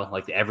 I don't know,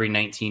 like every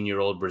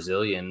 19-year-old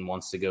Brazilian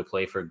wants to go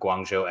play for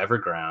Guangzhou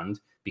Evergrande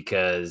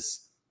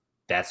because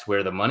that's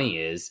where the money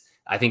is.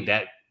 I think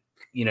that,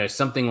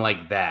 something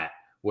like that,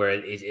 where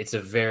it's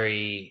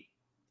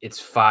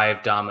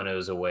 5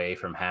 dominoes away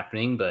from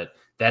happening, but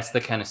that's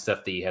the kind of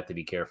stuff that you have to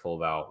be careful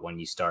about when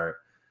you start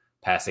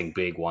passing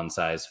big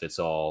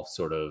one-size-fits-all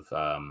sort of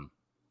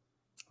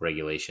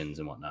regulations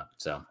and whatnot.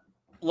 So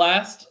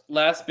last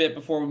bit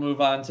before we move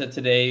on to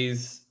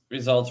today's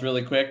results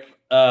really quick.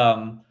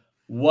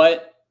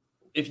 What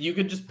if you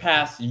could just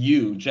pass,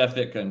 Jeff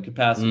Vitkin, could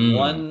pass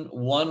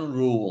one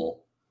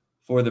rule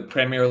for the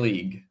Premier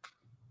League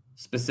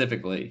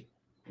specifically,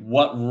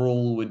 what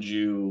rule would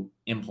you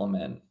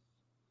implement?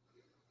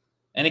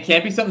 And it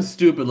can't be something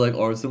stupid like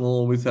Arsenal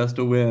always has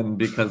to win,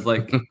 because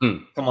like,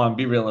 come on,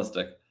 be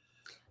realistic.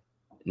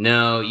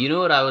 No, you know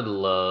what I would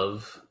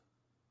love?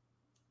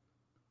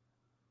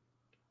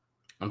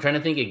 I'm trying to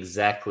think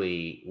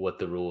exactly what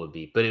the rule would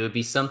be, but it would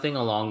be something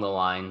along the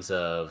lines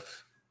of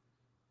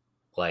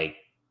like,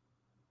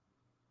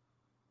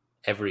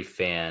 every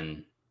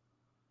fan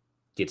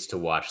gets to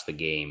watch the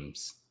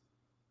games.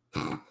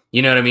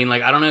 You know what I mean?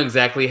 Like, I don't know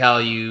exactly how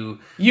you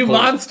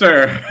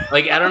monster.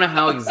 Like, I don't know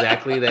how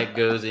exactly that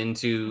goes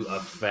into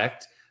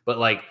effect, but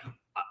like,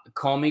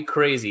 call me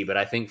crazy, but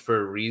I think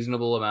for a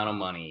reasonable amount of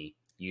money,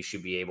 you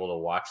should be able to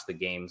watch the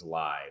games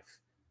live.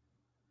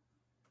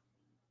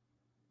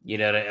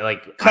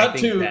 Like, cut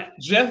to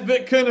Jeff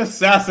Vitkin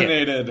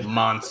assassinated.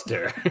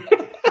 Monster.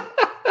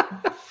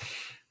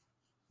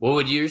 What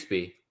would yours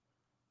be?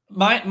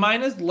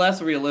 Mine is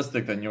less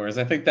realistic than yours.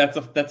 I think that's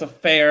a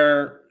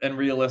fair and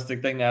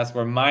realistic thing to ask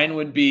for. Mine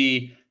would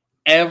be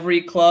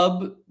every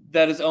club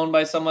that is owned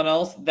by someone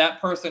else,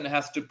 that person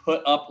has to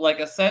put up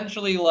like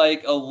essentially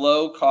like a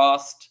low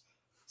cost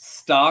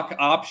stock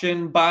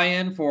option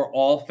buy-in for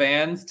all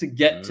fans to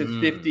get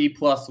to 50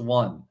 plus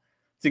 1.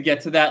 To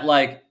get to that,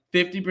 like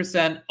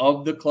 50%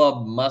 of the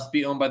club must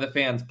be owned by the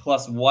fans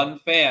plus 1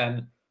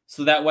 fan.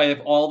 So that way,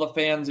 if all the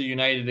fans are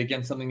united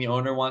against something the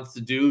owner wants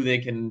to do, they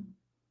can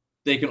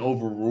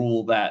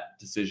overrule that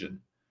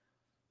decision.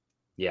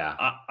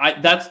 Yeah,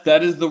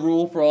 that is the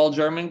rule for all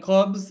German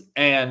clubs,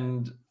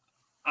 and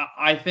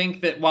I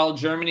think that while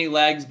Germany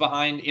lags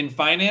behind in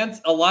finance,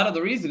 a lot of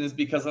the reason is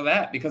because of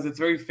that, because it's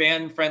very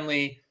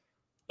fan-friendly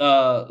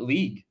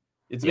league.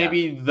 It's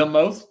maybe the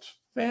most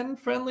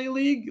fan-friendly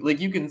league. Like,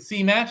 you can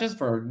see matches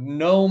for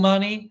no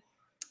money.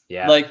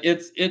 Yeah. Like,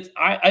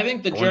 I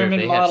think the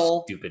German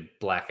model... stupid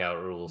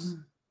blackout rules.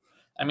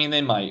 I mean,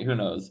 they might. Who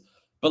knows?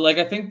 But, like,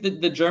 I think that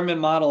the German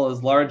model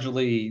is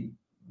largely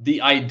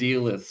the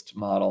idealist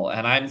model,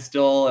 and I'm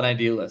still an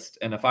idealist.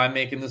 And if I'm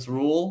making this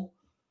rule...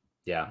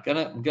 Yeah,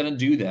 I'm gonna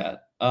do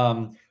that.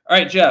 All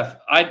right, Jeff.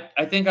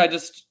 I think I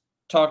just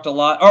talked a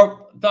lot.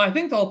 Or I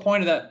think the whole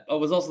point of that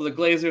was also the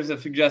Glazers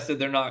have suggested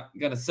they're not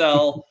gonna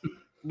sell,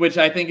 which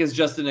I think is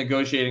just a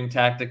negotiating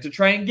tactic to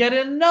try and get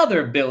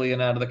another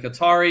billion out of the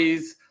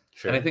Qataris.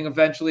 Sure. And I think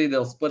eventually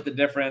they'll split the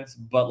difference.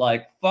 But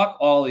like, fuck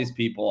all these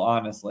people.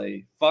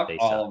 Honestly, fuck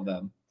all of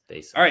them.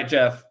 All right,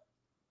 Jeff.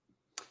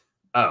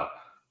 Oh,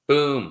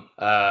 boom.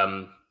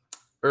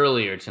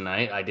 Earlier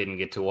tonight, I didn't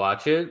get to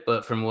watch it,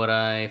 but from what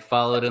I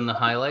followed in the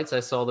highlights,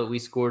 I saw that we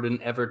scored an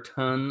ever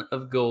ton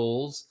of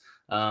goals.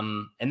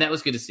 And that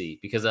was good to see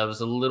because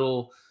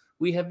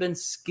we have been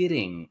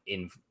skidding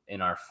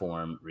in our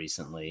form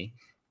recently.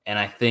 And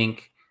I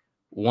think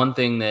one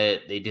thing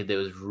that they did that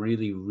was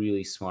really,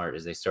 really smart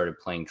is they started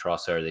playing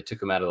Trossard. They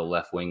took him out of the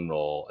left wing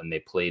role and they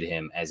played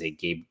him as a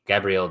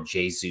Gabriel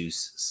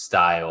Jesus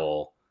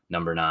style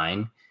number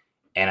 9.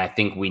 And I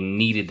think we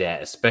needed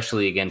that,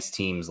 especially against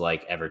teams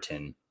like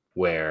Everton,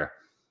 where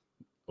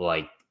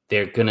like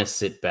they're going to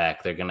sit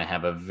back. They're going to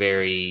have a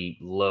very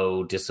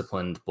low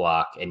disciplined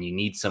block, and you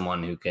need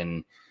someone who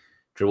can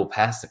dribble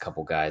past a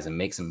couple guys and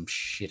make some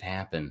shit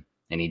happen.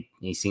 And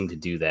he seemed to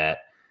do that.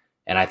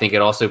 And I think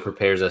it also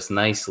prepares us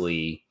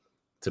nicely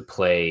to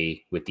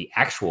play with the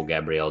actual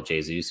Gabriel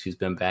Jesus, who's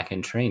been back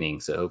in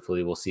training. So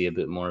hopefully we'll see a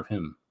bit more of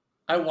him.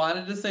 I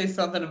wanted to say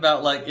something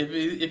about like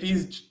if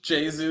he's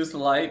Jesus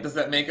light, does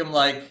that make him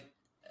like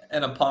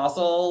an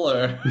apostle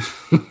or?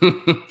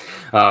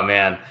 Oh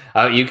man,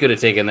 you could have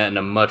taken that in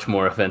a much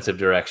more offensive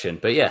direction.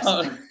 But yes,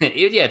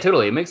 yeah,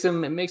 totally. It makes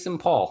him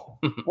Paul.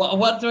 Well,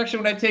 what direction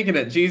would I take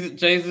it?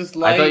 Jesus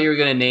light. I thought you were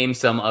going to name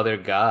some other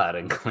god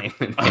and claim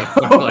the name.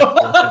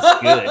 Well,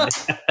 that's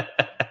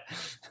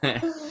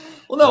good.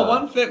 Well, no,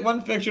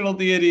 one fictional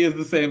deity is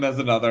the same as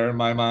another in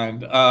my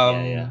mind.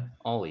 Yeah,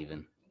 all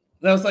even.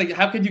 I was like,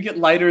 how could you get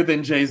lighter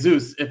than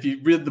Jesus? If you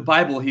read the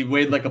Bible, he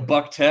weighed like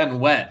 $110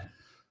 wet.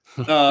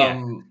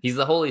 Yeah, he's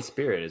the Holy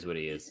Spirit is what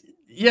he is.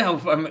 Yeah,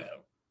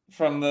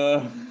 from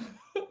the...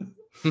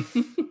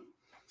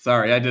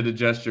 Sorry, I did a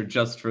gesture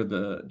just for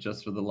the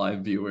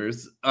live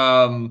viewers.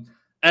 And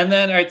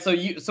then, all right,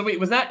 so wait,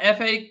 was that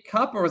FA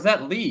Cup or was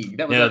that league?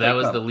 That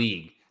was the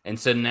league. And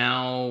so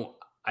now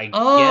I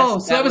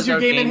guess so that was your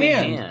game in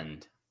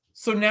hand.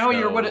 So now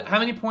you're what? How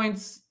many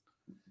points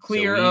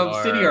clear of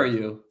City are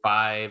you?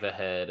 5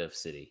 ahead of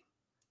City.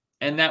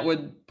 And that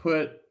would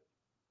put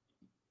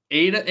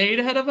 8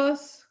 ahead of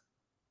us?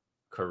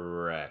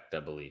 Correct, I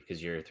believe,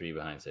 because you're 3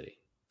 behind City,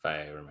 if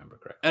I remember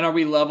correctly. And are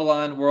we level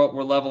on? We're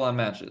level on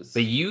matches.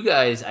 But you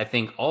guys, I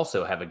think,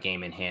 also have a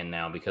game in hand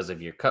now because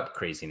of your cup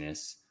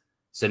craziness.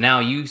 So now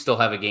you still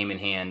have a game in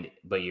hand,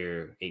 but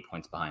you're 8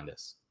 points behind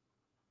us.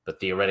 But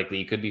theoretically,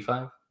 you could be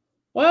 5.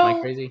 Well, am I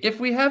crazy? If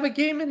we have a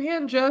game in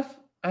hand, Jeff,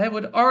 I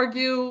would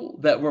argue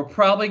that we're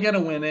probably going to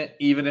win it,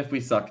 even if we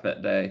suck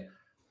that day.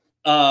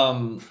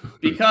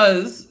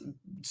 Because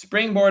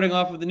springboarding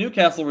off of the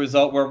Newcastle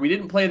result, where we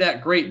didn't play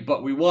that great,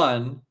 but we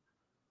won,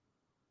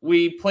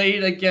 we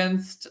played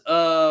against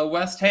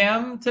West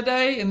Ham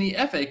today in the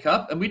FA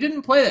Cup, and we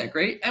didn't play that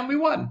great, and we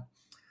won.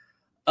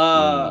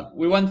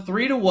 We won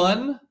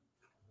 3-1.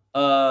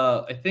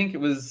 I think it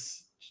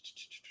was...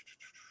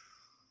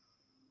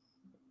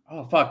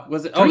 Oh, fuck.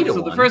 Was it... 3-1?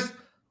 So the first...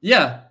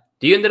 Yeah.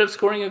 Do you ended up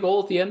scoring a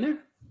goal at the end there?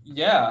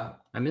 Yeah.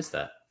 I missed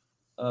that.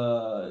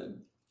 I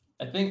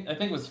think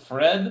it was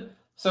Fred.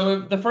 So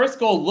the first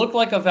goal looked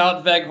like a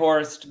Wout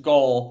Weghorst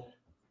goal,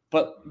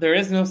 but there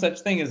is no such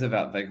thing as a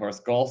Wout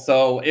Weghorst goal.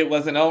 So it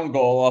was an own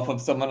goal off of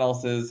someone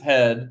else's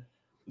head.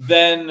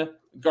 Then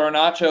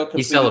Garnacho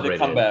completed the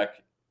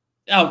comeback.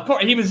 Oh, of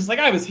course, he was just like,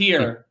 I was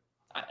here.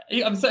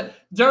 I'm sorry.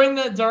 During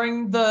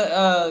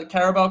the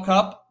Carabao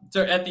Cup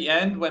at the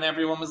end when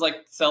everyone was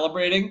like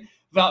celebrating,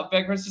 Wout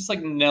Weghorst just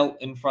like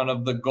knelt in front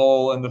of the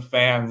goal and the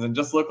fans and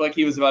just looked like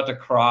he was about to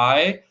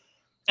cry.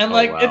 And Oh,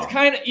 like, wow. it's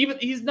kind of, even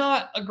he's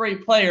not a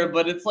great player,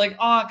 but it's like,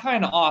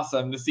 kind of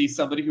awesome to see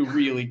somebody who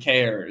really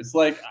cares.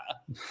 Like,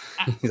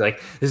 He's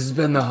like, this has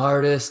been the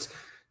hardest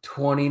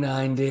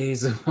 29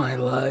 days of my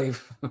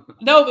life.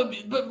 no,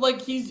 but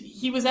like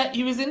he was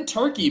in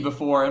Turkey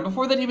before, and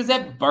before that he was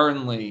at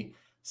Burnley.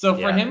 So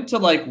for Yeah. him to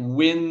like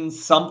win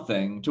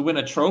something, to win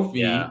a trophy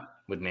Yeah,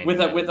 with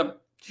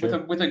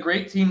a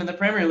great team in the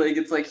Premier League,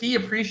 it's like he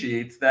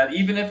appreciates that,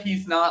 even if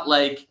he's not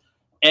like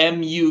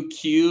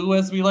MUQ,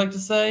 as we like to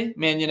say,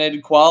 Man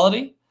United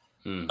quality.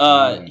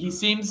 He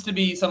seems to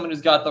be someone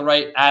who's got the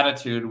right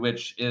attitude,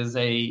 which is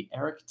a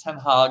Erik ten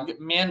Hag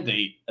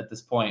mandate at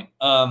this point.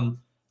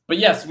 But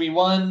yes, we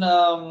won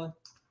 3-1.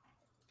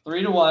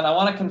 I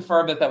want to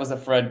confirm that was a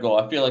Fred goal.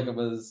 I feel like it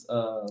was.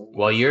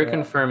 While you're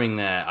confirming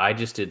that, I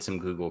just did some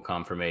Google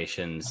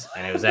confirmations,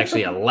 and it was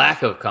actually a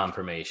lack of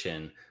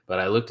confirmation. But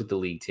I looked at the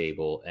league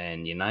table,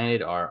 and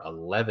United are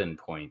 11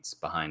 points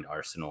behind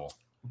Arsenal.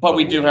 But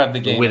we do have the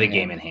game with a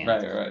game in hand.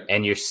 Right.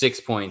 And you're 6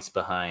 points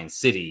behind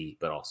City,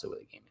 but also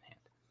with a game in hand.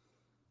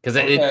 Because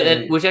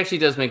which actually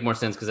does make more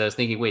sense, because I was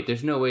thinking, wait,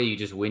 there's no way you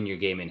just win your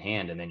game in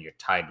hand and then you're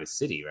tied with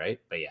City, right?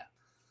 But yeah.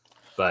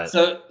 But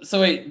so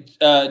wait,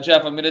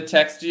 Jeff, I'm going to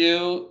text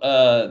you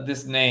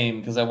this name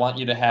because I want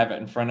you to have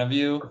it in front of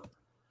you.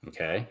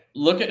 Okay.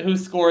 Look at who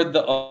scored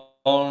the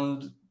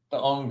own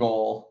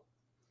goal.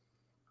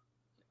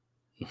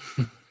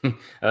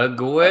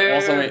 Aguero.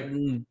 Also, wait.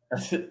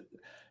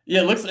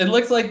 Yeah, it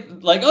looks like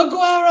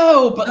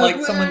Aguero, but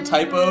like someone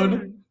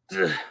typoed.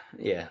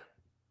 Yeah.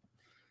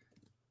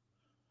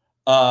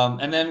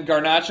 And then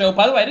Garnacho.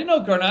 By the way, I didn't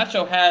know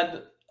Garnacho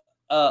had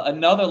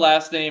another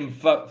last name,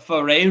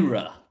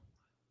 Ferreira.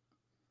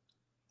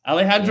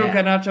 Alejandro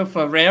Garnacho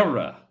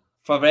Ferreira.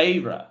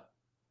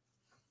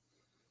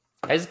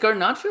 Has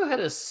Garnacho had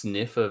a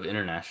sniff of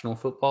international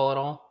football at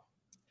all?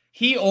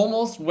 He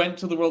almost went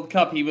to the World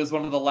Cup. He was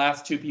one of the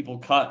last two people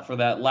cut for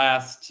that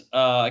last.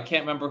 I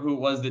can't remember who it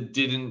was that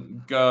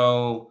didn't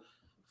go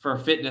for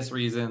fitness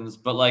reasons,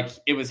 but like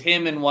it was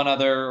him and one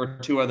other or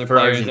two other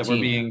players that were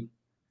being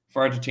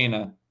for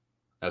Argentina.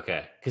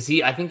 Okay, because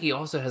I think he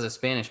also has a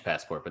Spanish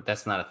passport, but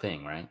that's not a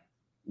thing, right?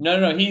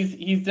 No. He's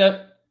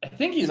I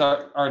think he's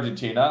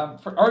Argentina.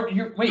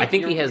 I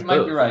think he has you both.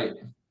 Might be right.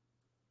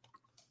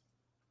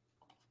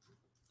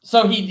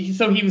 So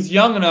he was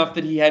young enough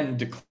that he hadn't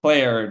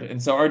declared,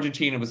 and so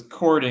Argentina was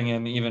courting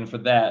him even for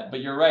that.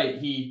 But you're right,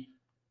 he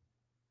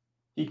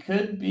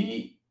could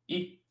be.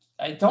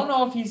 I don't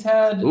know if he's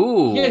had.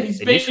 Ooh,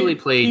 he's initially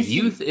played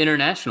youth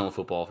international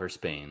football for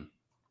Spain.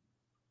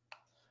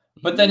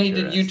 But then he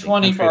did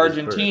U20 for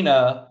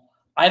Argentina.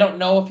 I don't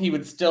know if he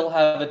would still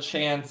have a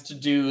chance to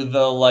do the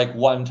like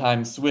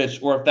one-time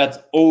switch, or if that's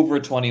over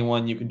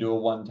 21, you can do a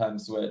one-time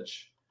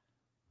switch.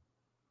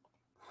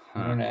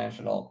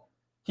 International.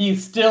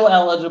 He's still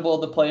eligible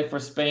to play for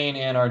Spain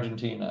and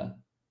Argentina.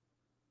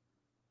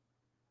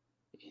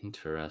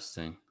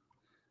 Interesting.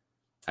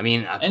 I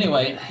mean,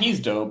 anyway, he's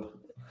dope.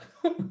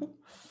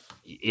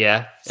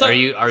 Yeah. So,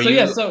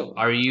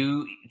 are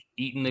you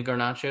eating the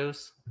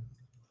Garnachos?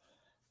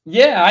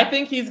 Yeah, I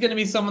think he's going to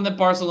be someone that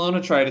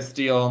Barcelona try to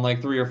steal in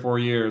like 3 or 4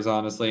 years,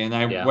 honestly, and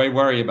I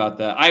worry about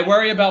that. I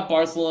worry about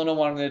Barcelona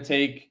wanting to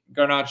take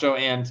Garnacho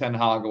and Ten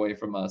Hag away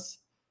from us.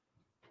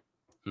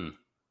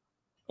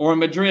 Or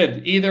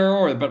Madrid, either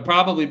or, but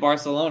probably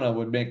Barcelona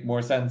would make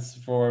more sense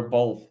for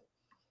both.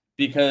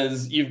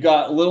 Because you've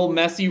got little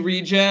Messi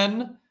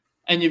regen,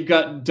 and you've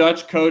got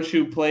Dutch coach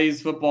who plays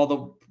football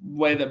the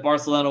way that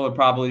Barcelona would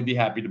probably be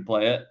happy to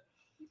play it.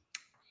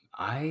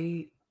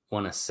 I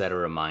want to set a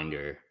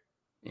reminder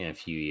in a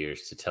few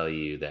years to tell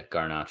you that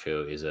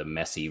Garnacho is a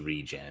Messi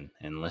regen,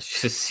 and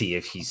let's just see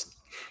if he's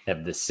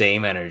have the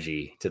same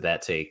energy to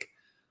that take.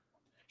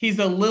 He's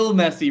a little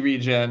Messi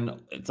regen.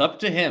 It's up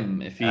to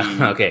him if he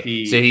okay.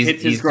 If so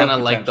he's kind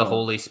of like the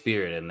Holy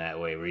Spirit in that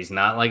way, where he's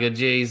not like a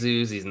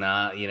Jesus. He's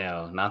not,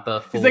 not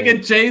the full... He's like a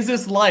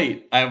Jesus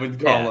light, I would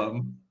call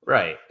him.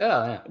 Right.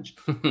 Oh,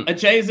 yeah. A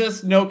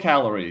Jesus, no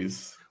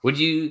calories. Would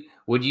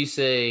you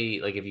say,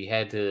 like, if you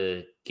had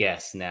to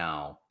guess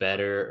now,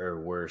 better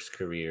or worse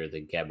career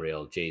than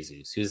Gabriel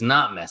Jesus, who's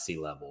not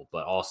Messi level,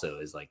 but also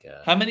is like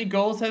a... How many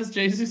goals has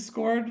Jesus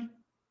scored?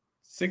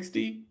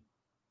 60?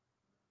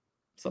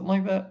 Something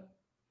like that?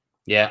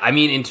 Yeah, I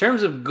mean, in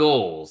terms of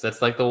goals,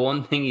 that's like the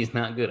one thing he's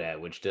not good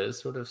at, which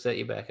does sort of set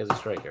you back as a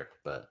striker.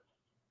 But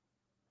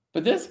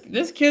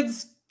this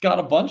kid's got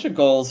a bunch of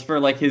goals for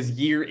like his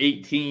year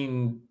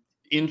 18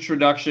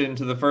 introduction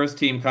to the first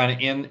team, kind of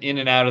in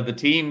and out of the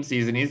team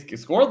season. He's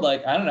scored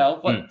like, I don't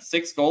know,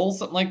 6 goals,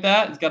 something like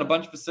that. He's got a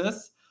bunch of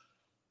assists.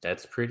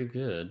 That's pretty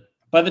good.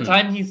 By the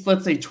time he's,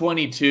 let's say,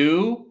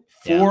 22,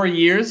 4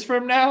 years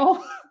from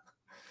now.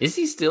 Is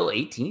he still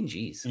 18?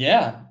 Jeez.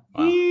 Yeah.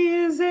 Wow. He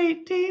is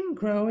 18,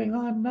 growing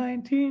on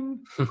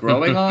 19.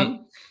 Growing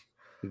on?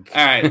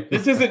 All right.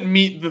 This isn't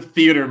Meet the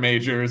Theater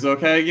Majors,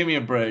 okay? Give me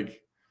a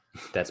break.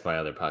 That's my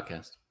other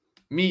podcast.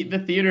 Meet the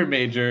Theater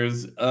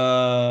Majors.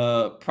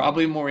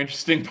 Probably more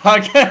interesting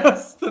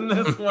podcast than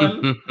this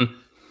one.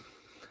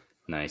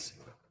 Nice.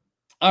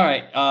 All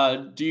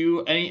right. Do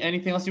you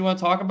anything else you want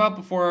to talk about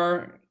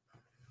before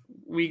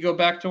we go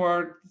back to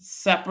our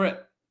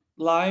separate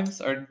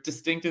lives, our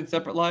distinct and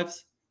separate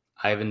lives?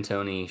 Ivan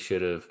Toney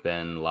should have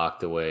been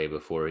locked away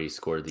before he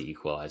scored the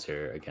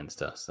equalizer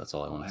against us. That's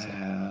all I want to say.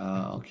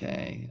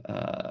 Okay.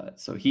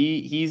 So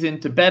he's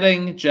into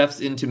betting.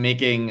 Jeff's into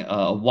making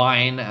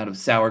wine out of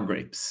sour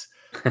grapes.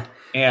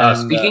 And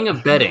speaking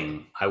of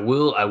betting, I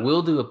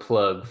will do a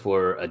plug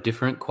for a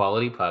different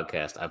quality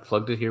podcast. I've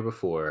plugged it here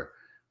before.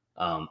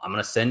 I'm going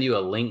to send you a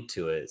link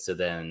to it, so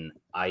then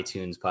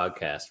iTunes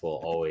podcast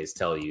will always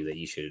tell you that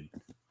you should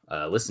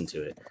listen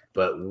to it.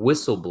 But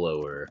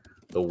Whistleblower,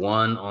 the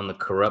one on the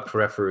corrupt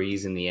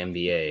referees in the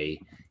NBA,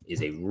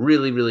 is a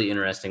really, really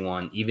interesting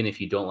one, even if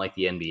you don't like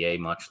the NBA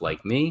much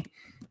like me.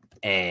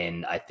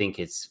 And I think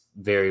it's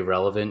very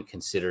relevant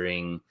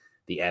considering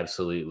the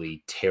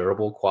absolutely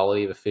terrible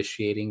quality of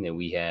officiating that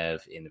we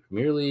have in the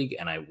Premier League.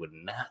 And I would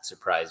not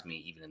surprise me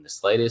even in the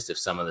slightest if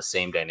some of the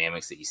same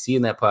dynamics that you see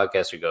in that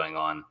podcast are going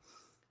on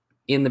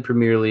in the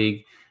Premier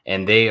League.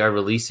 And they are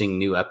releasing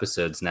new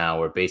episodes now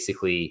where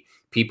basically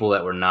people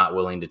that were not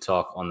willing to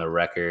talk on the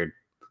record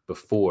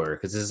before,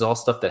 because this is all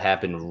stuff that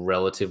happened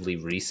relatively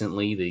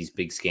recently, these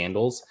big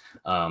scandals,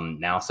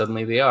 now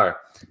suddenly they are.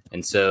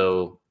 And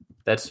so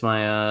that's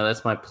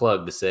my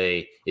plug to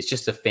say it's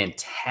just a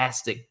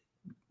fantastic,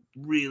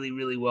 really,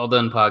 really well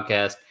done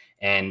podcast.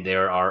 And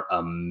there are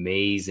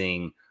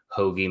amazing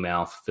hoagie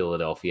mouth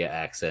Philadelphia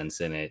accents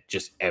in it,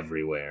 just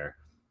everywhere.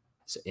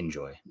 So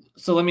enjoy.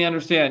 So let me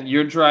understand,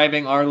 you're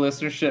driving our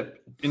listenership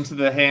into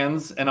the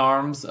hands and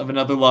arms of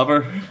another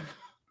lover?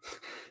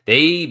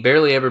 They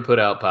barely ever put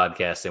out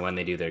podcasts, and when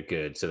they do, they're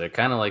good. So they're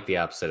kind of like the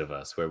opposite of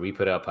us, where we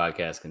put out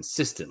podcasts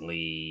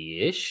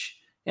consistently-ish,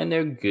 and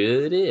they're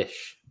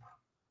good-ish.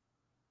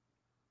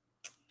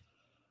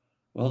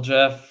 Well,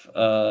 Jeff,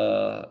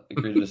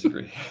 agree to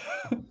disagree.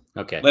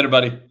 Okay. Later,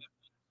 buddy.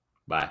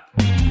 Bye.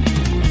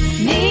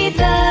 Meet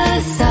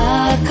the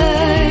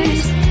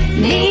Suckers.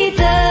 Meet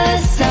the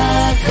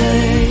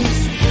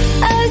Suckers.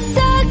 A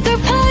soccer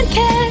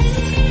podcast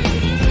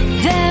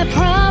that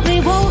probably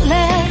won't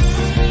last.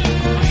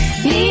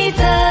 Meet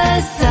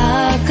the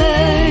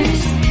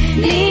Suckers.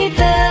 Meet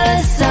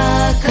the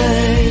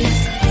Suckers.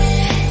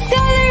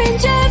 Skylar and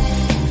Jeff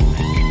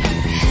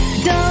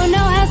don't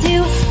know how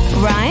to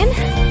rhyme.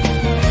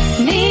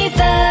 Meet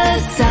the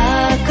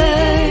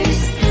Suckers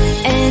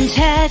and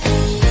chat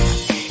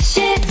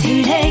shit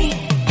today.